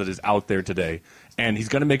Trek films that is out there today, and he's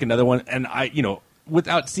going to make another one. And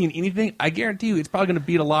without seeing anything, I guarantee you it's probably going to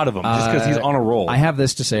beat a lot of them just because he's on a roll. I have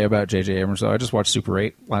this to say about J.J. Abrams, though. I just watched Super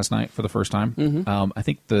 8 last night for the first time. Mm-hmm. I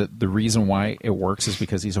think the reason why it works is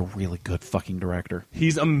because he's a really good fucking director.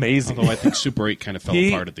 He's amazing. Although I think Super 8 kind of fell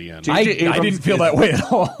apart at the end. I didn't feel that way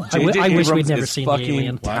at all. I wish we'd never seen the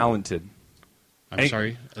Alien. Talented. I'm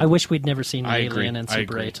sorry? I wish we'd never seen the Alien in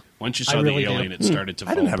Super 8. Once you saw the Alien, it started to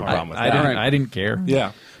fall apart. I didn't have a problem with that. I didn't care.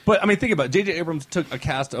 Yeah. But, think about it. J.J. Abrams took a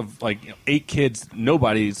cast of, 8 kids,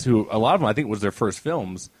 nobodies, who a lot of them, I think, was their first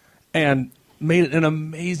films, and made an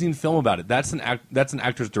amazing film about it. That's an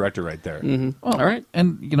actor's-director right there. Mm-hmm. Well, all right.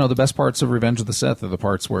 And, the best parts of Revenge of the Sith are the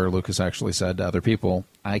parts where Lucas actually said to other people,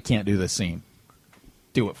 I can't do this scene.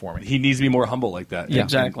 Do it for me. He needs to be more humble like that. Yeah.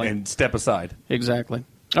 Exactly. And step aside. Exactly.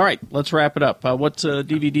 All right, let's wrap it up. What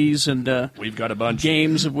DVDs and we've got a bunch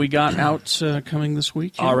games have we got out coming this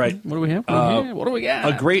week? All right, what do we have? What do we got?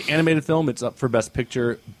 A great animated film. It's up for Best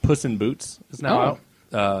Picture. Puss in Boots is now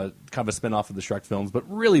out. Kind of a spinoff of the Shrek films, but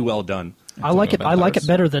really well done. I like it. I like it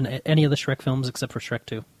better than any of the Shrek films except for Shrek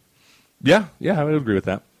 2. Yeah, I would agree with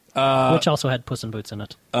that. Which also had Puss in Boots in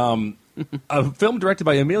it. A film directed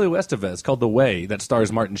by Emilio Estevez called The Way that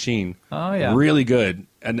stars Martin Sheen. Oh, yeah. Really good.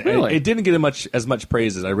 And Really? it didn't get as much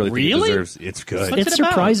praise as I really think it deserves. It's good. It's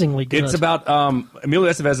surprisingly good. It's about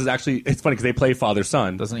Emilio Estevez is actually. It's funny because they play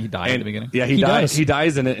father-son. Doesn't he die at the beginning? Yeah, he dies. He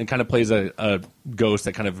dies in it and kind of plays a ghost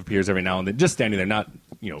that kind of appears every now and then, just standing there, not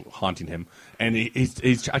haunting him. And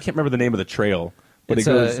he's I can't remember the name of the trail, but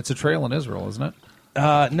it's a trail in Israel, isn't it?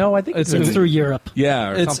 No, I think it's through Europe.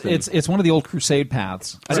 Yeah, or something. It's one of the old crusade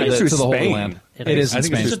paths. I think it's through to the Holy Spain. Land. It is. I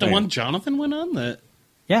think Spain. it's the one Jonathan went on.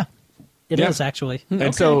 Yeah. It is actually,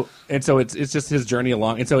 and so it's just his journey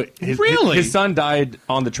along, and so his son died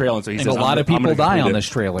on the trail, and so he says a lot of people die on this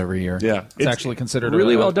trail every year. Yeah, it's actually considered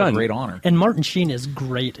really well done, a great honor. And Martin Sheen is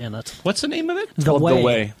great in it. What's the name of it? The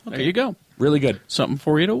Way. Okay. There you go. Really good. Something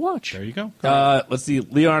for you to watch. There you go. Let's see.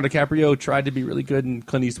 Leonardo DiCaprio tried to be really good in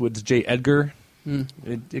Clint Eastwood's J. Edgar.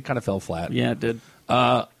 It kind of fell flat. Yeah, it did.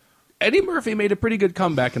 Eddie Murphy made a pretty good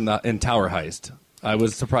comeback in Tower Heist. I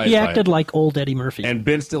was surprised. He by acted like old Eddie Murphy. And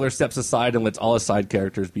Ben Stiller steps aside and lets all his side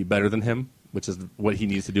characters be better than him, which is what he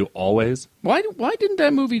needs to do always. Why didn't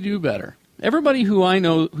that movie do better? Everybody who I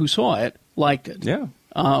know who saw it liked it. Yeah.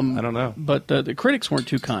 I don't know. But the critics weren't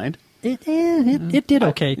too kind. It did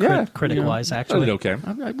okay critic-wise, actually. It did okay.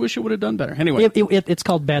 I wish it would have done better. Anyway. It's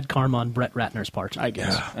called bad karma on Brett Ratner's part. I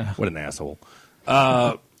guess. What an asshole.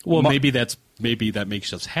 Well, maybe that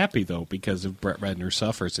makes us happy, though, because if Brett Ratner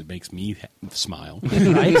suffers, it makes me smile.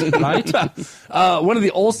 right. One of the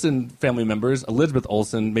Olsen family members, Elizabeth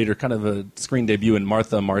Olsen, made her kind of a screen debut in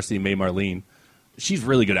Martha, Marcy, May Marlene. She's a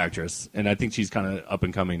really good actress, and I think she's kind of up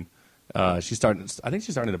and coming. I think she's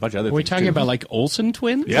starting a bunch of other things. Are we talking about like Olsen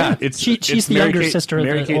twins? Yeah, she's the younger sister of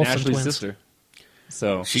Mary the Kate and Olsen Ashley's twins. sister.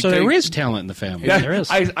 So there is talent in the family. Yeah, there is.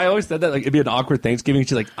 I always said that it'd be an awkward Thanksgiving.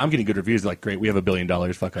 She's like, I'm getting good reviews. Like, great, we have $1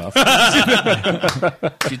 billion. Fuck off.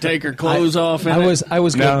 She take her clothes off. I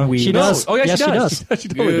was getting weeds. She does. Oh yeah, yes, she does. She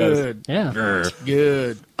totally does. Yeah.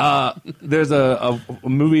 Good. There's a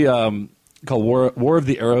movie called War of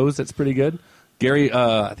the Arrows that's pretty good. Gary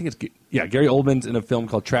Oldman's in a film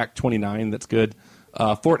called Track 29 that's good.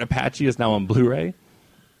 Fort Apache is now on Blu-ray.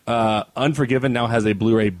 Unforgiven now has a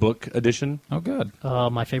Blu-ray book edition. Oh, good.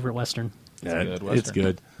 My favorite Western. Yeah, it's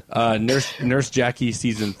good. Nurse Jackie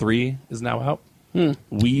season 3 is now out.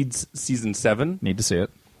 Weeds season 7. Need to see it.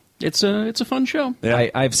 It's a fun show. Yeah.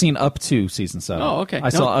 I've seen up to season 7. Oh, okay. I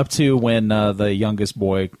saw up to when the youngest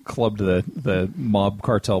boy clubbed the mob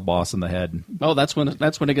cartel boss in the head. Oh, that's when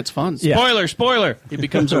it gets fun. Yeah. Spoiler! It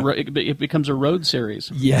becomes a road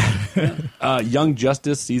series. Yeah. Young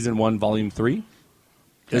Justice season 1 volume 3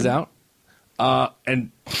 is out.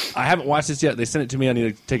 And I haven't watched this yet. They sent it to me. I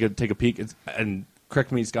need to take a peek. And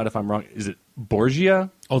correct me, Scott, if I'm wrong. Is it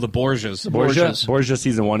Borgia? Oh, the Borgias. Borgia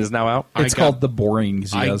season 1 is now out. It's called The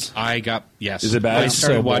Borings. Yes. Is it bad? I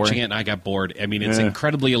started So watching boring. it and I got bored. I mean, it's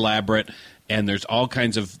incredibly elaborate, and there's all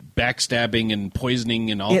kinds of backstabbing and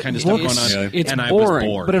poisoning and all kinds of stuff going on. It's and I boring,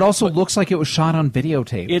 was bored. But it also looks like it was shot on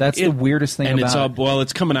videotape. That's the weirdest thing and about it.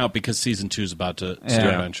 it's coming out because season 2 is about to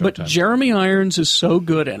start on Showtime. But Jeremy Irons is so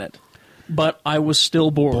good in it. But I was still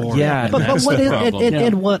bored. Yeah. But That's what the is problem.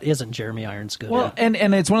 and what isn't Jeremy Irons good Well, at?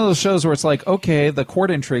 and it's one of those shows where it's like, okay, the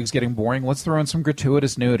court intrigue's getting boring. Let's throw in some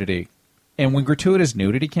gratuitous nudity. And when gratuitous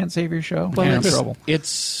nudity can't save your show, you're in trouble.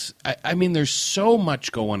 I mean, there's so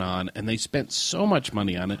much going on, and they spent so much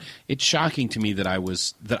money on it. It's shocking to me that I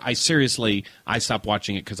stopped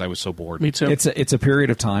watching it because I was so bored. Me too. It's a period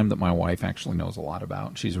of time that my wife actually knows a lot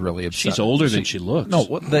about. She's really obsessed. She's older than she looks.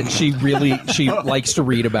 No, that she likes to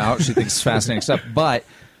read about. She thinks it's fascinating stuff. But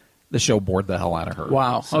the show bored the hell out of her.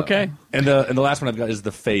 Wow. So. Okay. And the last one I've got is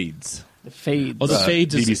The Fades. The Fades. Well, The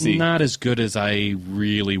Fades is BBC. not as good as I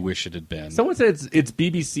really wish it had been. Someone said it's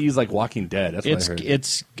BBC's like Walking Dead. That's what I heard.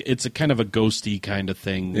 It's a kind of a ghosty kind of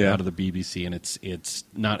thing Yeah. out of the BBC, and it's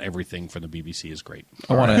not everything from the BBC is great.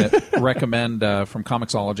 I want to recommend from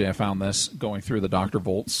Comixology. I found this going through the Dr.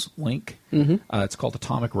 Volts link. Mm-hmm. It's called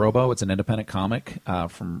Atomic Robo. It's an independent comic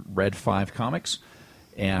from Red 5 Comics.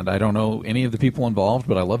 And I don't know any of the people involved,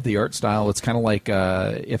 but I love the art style. It's kind of like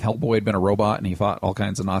if Hellboy had been a robot and he fought all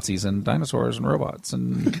kinds of Nazis and dinosaurs and robots.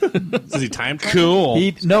 And Is he time travel? Cool.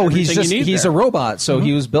 He's a robot. So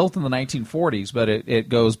he was built in the 1940s, but it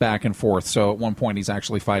goes back and forth. So at one point he's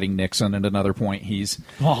actually fighting Nixon, and at another point he's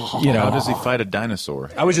How does he fight a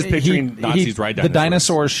dinosaur? I was just picturing Nazis ride dinosaurs. The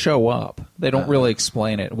dinosaurs show up. They don't really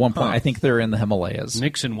explain it. At one point, I think they're in the Himalayas.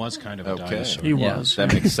 Nixon was kind of a dinosaur. He was.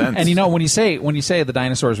 That makes sense. And when you say the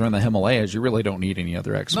dinosaurs are in the Himalayas, you really don't need any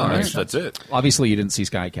other explanation. That's it. Obviously, you didn't see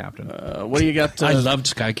Sky Captain. What do you got? I loved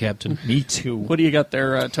Sky Captain. Me too. What do you got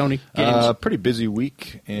there, Tony? Games. Pretty busy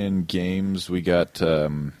week in games. We got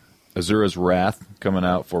Azura's Wrath coming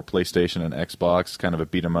out for PlayStation and Xbox. Kind of a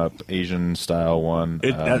beat-em-up Asian-style one.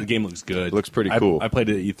 That game looks good. It looks pretty cool. I played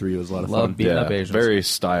it at E3. It was a lot of Love fun. beating up Asians. Very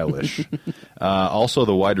stylish. Also,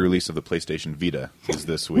 the wide release of the PlayStation Vita is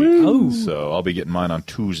this week. So I'll be getting mine on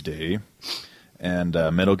Tuesday. And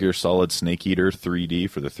Metal Gear Solid Snake Eater 3D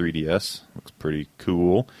for the 3DS. Looks pretty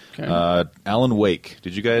cool. Okay. Alan Wake.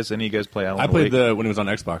 Did you guys, any of you guys play Alan Wake? I played when it was on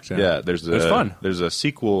Xbox. Yeah, it was fun. There's a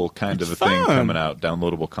sequel kind of a thing coming out,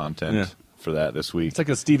 downloadable content for that this week. It's like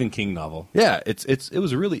a Stephen King novel. Yeah, it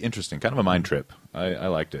was really interesting, kind of a mind trip. I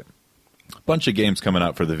liked it. Bunch of games coming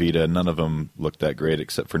out for the Vita. None of them looked that great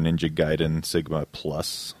except for Ninja Gaiden Sigma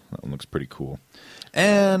Plus. That one looks pretty cool.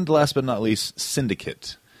 And last but not least,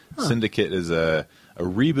 Syndicate. Syndicate is a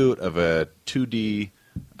reboot of a 2D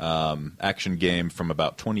action game from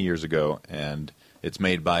about 20 years ago, and it's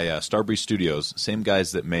made by Starbreeze Studios, same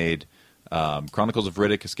guys that made Chronicles of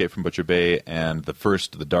Riddick, Escape from Butcher Bay, and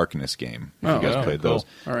the Darkness game. If you guys played those.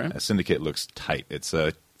 All right. Syndicate looks tight. It's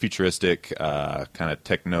a futuristic, kind of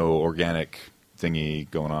techno-organic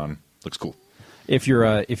thingy going on. Looks cool. If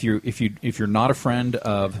you're not a friend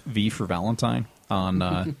of V for Valentine on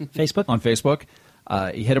Facebook,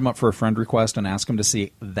 you hit him up for a friend request and ask him to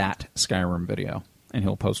see that Skyrim video, and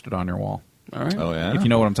he'll post it on your wall. All right. Oh, yeah? If you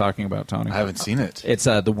know what I'm talking about, Tony. I haven't seen it. It's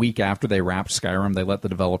the week after they wrapped Skyrim. They let the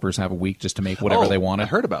developers have a week just to make whatever they wanted. I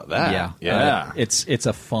heard about that. Yeah. It's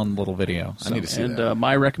a fun little video. I need to see that. And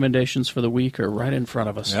my recommendations for the week are right in front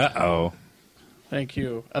of us. Uh-oh. Thank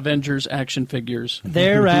you. Avengers action figures.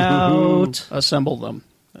 They're out. Assemble them.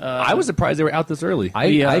 I was surprised they were out this early.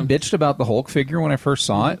 I bitched about the Hulk figure when I first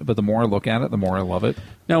saw it, but the more I look at it, the more I love it.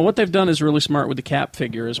 Now, what they've done is really smart with the Cap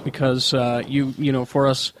figure, is because you know, for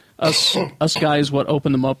us guys, what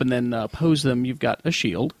open them up and then pose them, you've got a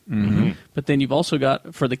shield, but then you've also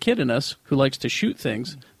got, for the kid in us who likes to shoot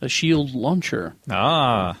things, a shield launcher,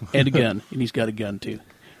 and a gun, and he's got a gun too.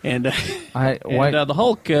 And, the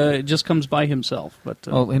Hulk just comes by himself. But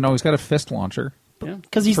he's got a fist launcher.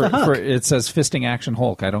 Because he's the Hulk. It says fisting action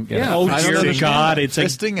Hulk. I don't get it. Oh, dear God. It's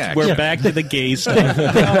fisting action. We're back to the gay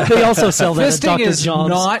stuff. They also sell that at Fisting Dr. is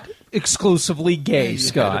John's. not exclusively gay,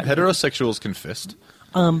 Scott. Heterosexuals can fist.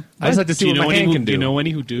 I just like to see what my hand can do. Do you know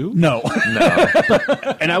any who do? No.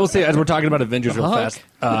 And I will say, as we're talking about Avengers real fast,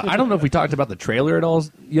 I don't know if we talked about the trailer at all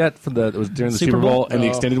yet. It was during the Super Bowl and the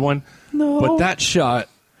extended one. No. But that shot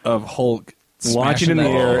of Hulk launching in the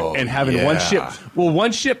air and having one ship. Well,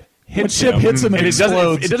 one ship hits him, and it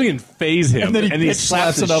doesn't even phase him. And then he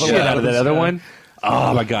slaps the shit out of that other one.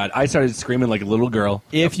 Oh, my God. I started screaming like a little girl.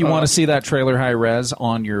 If you want to see that trailer high res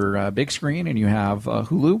on your big screen and you have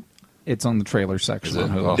Hulu, it's on the trailer section on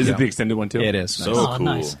Hulu. Is it the extended one, too? It is. So cool.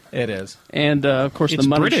 Nice. It is. And, of course, It's the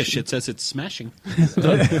money British. It says it's smashing.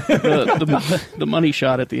 the money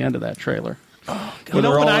shot at the end of that trailer. You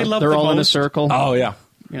know what I love They're the all in a most? circle. Oh, yeah.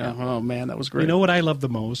 Yeah. Oh, man, that was great. You know what I love the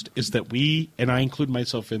most is that we, and I include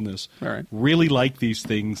myself in this, All right. really like these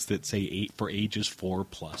things that say for ages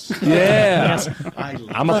 4+. Yeah. Yes.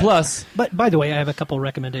 I'm a plus. But by the way, I have a couple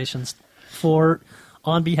recommendations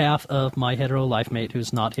on behalf of my hetero life mate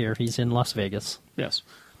who's not here. He's in Las Vegas. Yes.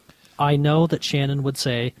 I know that Shannon would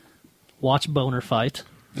say, watch Boner Fight.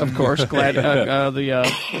 Of course. Glad forgot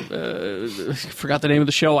the name of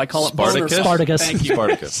the show. I call it Boner. Spartacus. Thank you.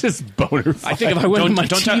 Spartacus. It's just boner. I think if I went to my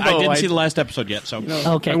TiVo, I didn't see the last episode yet, so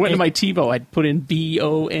Okay. I went to my TiVo, I'd put in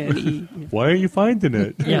BONE. Why are you finding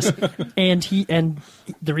it? Yes, and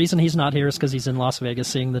the reason he's not here is because he's in Las Vegas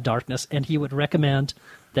seeing The Darkness, and he would recommend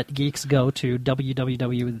that geeks go to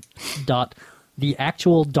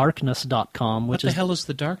www.theactualdarkness.com, which what the hell is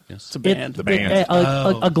The Darkness? It's a band.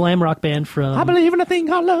 a glam rock band from I believe in a thing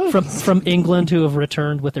called love. from England who have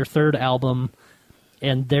returned with their third album,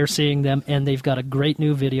 and they're seeing them, and they've got a great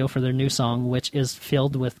new video for their new song, which is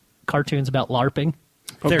filled with cartoons about LARPing.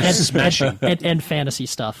 They're smashing. And fantasy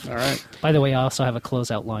stuff. All right. By the way, I also have a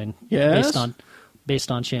closeout line based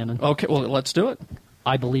on Shannon. Okay, well, let's do it.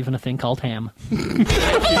 I believe in a thing called ham.